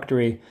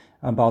introductory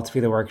Ba'al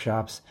Tefilah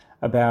workshops,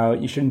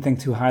 about you shouldn't think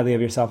too highly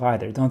of yourself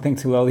either. Don't think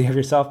too lowly of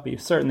yourself, but you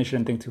certainly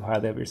shouldn't think too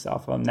highly of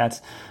yourself.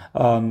 That's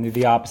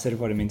the opposite of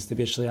what it means to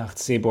be a shliach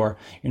tzibur.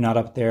 You're not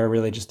up there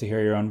really just to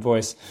hear your own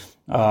voice.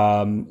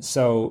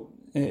 So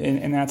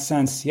in that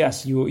sense,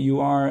 yes, you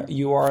are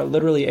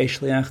literally a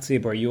shliach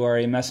tzibur. You are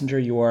a messenger.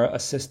 You are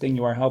assisting.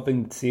 You are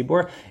helping the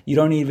tzibur. You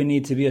don't even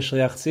need to be a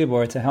shliach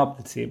tzibur to help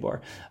the tzibur,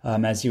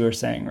 as you were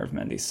saying, Rav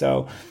Mendy.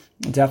 So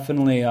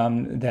definitely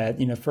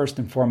that, first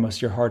and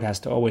foremost, your heart has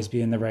to always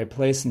be in the right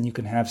place, and you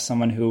can have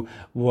someone who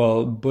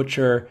will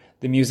butcher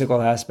the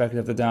musical aspect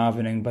of the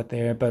davening,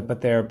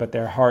 but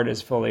their heart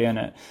is fully in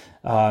it,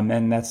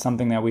 and that's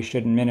something that we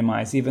shouldn't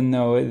minimize. Even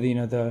though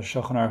the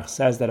Shulchan Aruch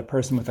says that a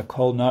person with a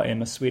kol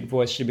na'im, a sweet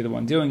voice, should be the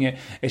one doing it,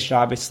 it should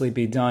obviously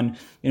be done,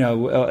 a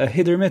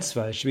hidur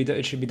mitzvah.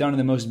 It should be done in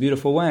the most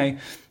beautiful way,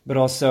 but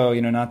also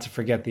not to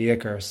forget the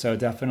ikar. So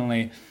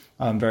definitely.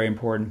 Very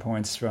important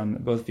points from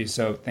both of you.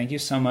 So thank you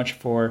so much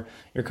for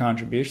your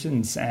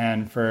contributions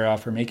and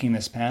for making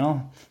this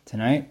panel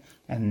tonight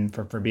and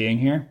for being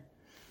here.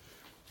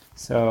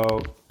 So,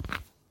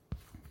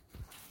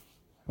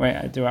 wait,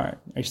 are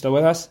you still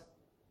with us?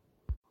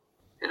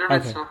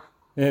 Okay.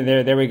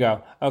 There we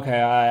go.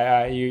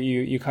 Okay,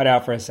 you cut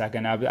out for a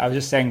second. I was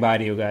just saying bye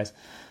to you guys.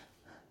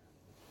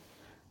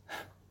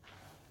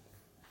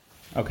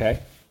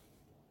 Okay.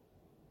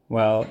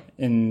 Well,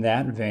 in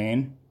that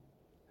vein,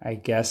 I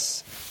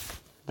guess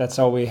that's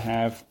all we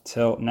have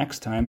till next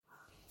time.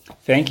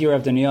 Thank you,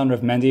 Rav Daniel and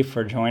Rav Mendy,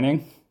 for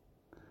joining.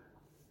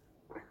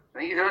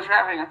 Thank you so much for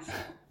having us.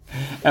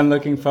 I'm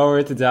looking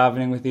forward to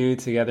davening with you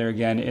together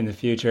again in the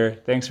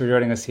future. Thanks for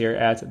joining us here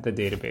at The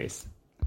Database.